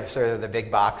instead of sort of the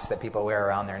big box that people wear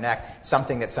around their neck,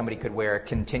 something that somebody could wear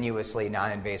continuously,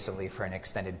 non-invasively for an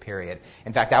extended period.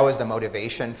 In fact, that was the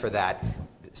motivation for that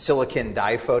silicon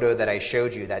dye photo that I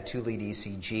showed you, that 2-lead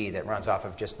ECG that runs off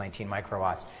of just 19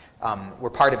 microwatts. We're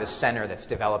part of a center that's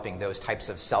developing those types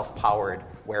of self-powered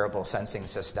wearable sensing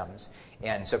systems.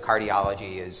 And so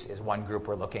cardiology is one group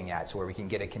we're looking at, so where we can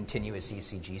get a continuous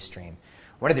ECG stream.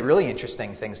 One of the really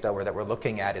interesting things, though, that we're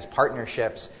looking at is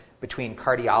partnerships between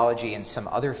cardiology and some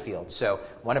other fields. So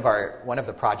one of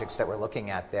the projects that we're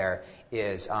looking at there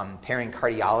is pairing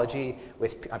cardiology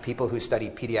with people who study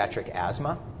pediatric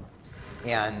asthma.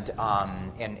 And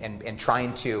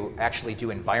trying to actually do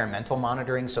environmental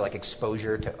monitoring, so like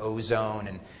exposure to ozone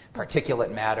and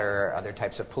particulate matter, other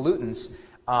types of pollutants,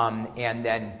 and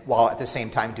then while at the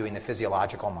same time doing the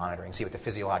physiological monitoring, see what the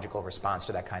physiological response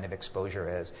to that kind of exposure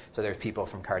is. So there's people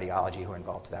from cardiology who are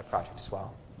involved in that project as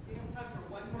well. We have time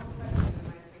for one more question, and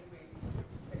I think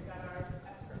we picked out our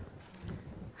expert.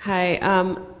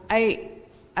 Hi.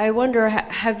 I wonder,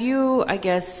 have you, I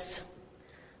guess,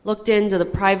 looked into the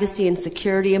privacy and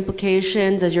security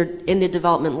implications as you're in the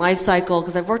development life cycle?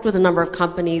 Because I've worked with a number of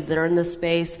companies that are in this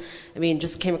space. I mean,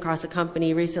 just came across a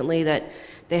company recently that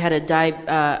they had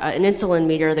an insulin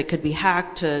meter that could be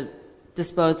hacked to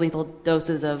dispose lethal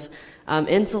doses of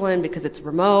insulin because it's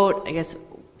remote. I guess,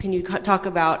 can you talk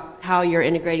about how you're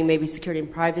integrating maybe security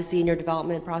and privacy in your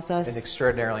development process? An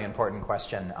extraordinarily important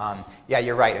question. Yeah,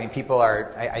 you're right. I mean, people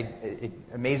are, it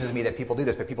amazes me that people do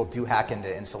this, but people do hack into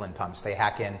insulin pumps. They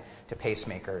hack into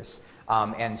pacemakers.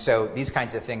 And so these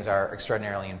kinds of things are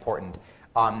extraordinarily important.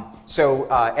 So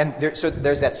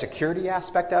there's that security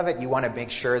aspect of it. You want to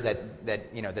make sure that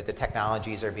the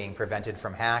technologies are being prevented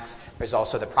from hacks. There's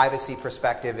also the privacy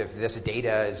perspective. If this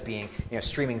data is being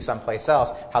streaming someplace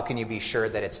else, how can you be sure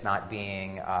that it's not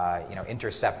being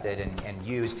intercepted and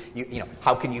used?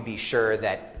 How can you be sure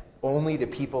that only the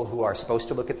people who are supposed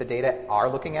to look at the data are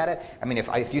looking at it? I mean,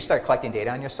 if you start collecting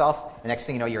data on yourself, the next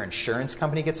thing you know, your insurance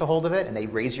company gets a hold of it and they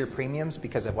raise your premiums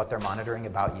because of what they're monitoring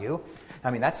about you. I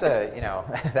mean, that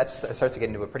starts to get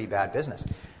into a pretty bad business.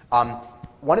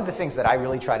 One of the things that I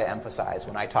really try to emphasize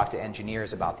when I talk to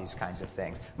engineers about these kinds of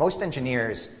things, most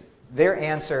engineers, their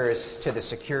answers to the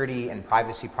security and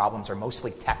privacy problems are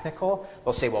mostly technical.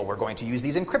 They'll say, well, we're going to use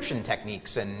these encryption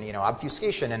techniques and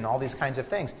obfuscation and all these kinds of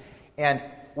things. And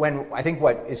I think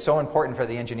what is so important for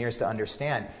the engineers to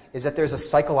understand is that there's a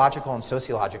psychological and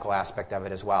sociological aspect of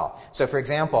it as well. So, for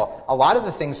example, a lot of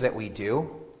the things that we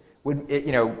do, a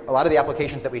lot of the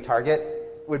applications that we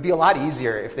target would be a lot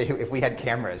easier if we had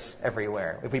cameras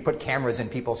everywhere. If we put cameras in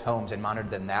people's homes and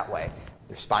monitored them that way.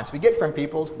 The response we get from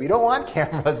people is, we don't want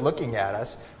cameras looking at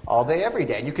us all day, every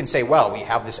day. And you can say, well, we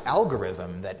have this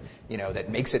algorithm that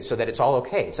makes it so that it's all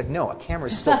okay. It's like, no, a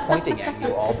camera's still pointing at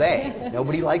you all day.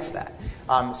 Nobody likes that.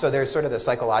 So there's sort of the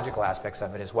psychological aspects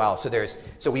of it as well.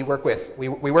 So we work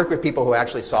with people who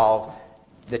actually solve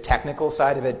the technical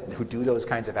side of it, who do those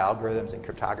kinds of algorithms and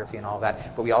cryptography and all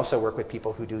that. But we also work with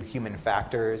people who do human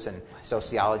factors and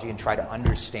sociology and try to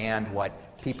understand what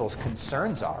people's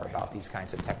concerns are about these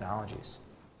kinds of technologies.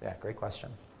 Yeah, great question.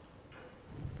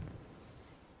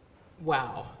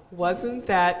 Wow, wasn't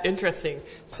that interesting?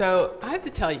 So I have to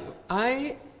tell you,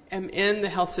 I am in the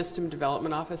Health System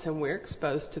Development Office, and we're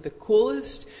exposed to the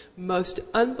coolest, most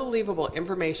unbelievable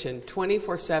information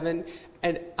 24/7,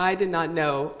 and I did not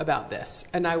know about this.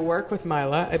 And I work with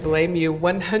Mila. I blame you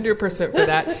 100% for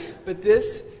that. But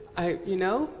this, a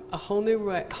whole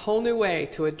new way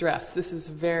to address. This is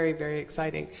very, very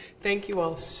exciting. Thank you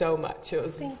all so much.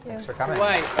 Thank you. Thanks for coming.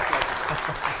 Quite a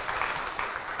pleasure.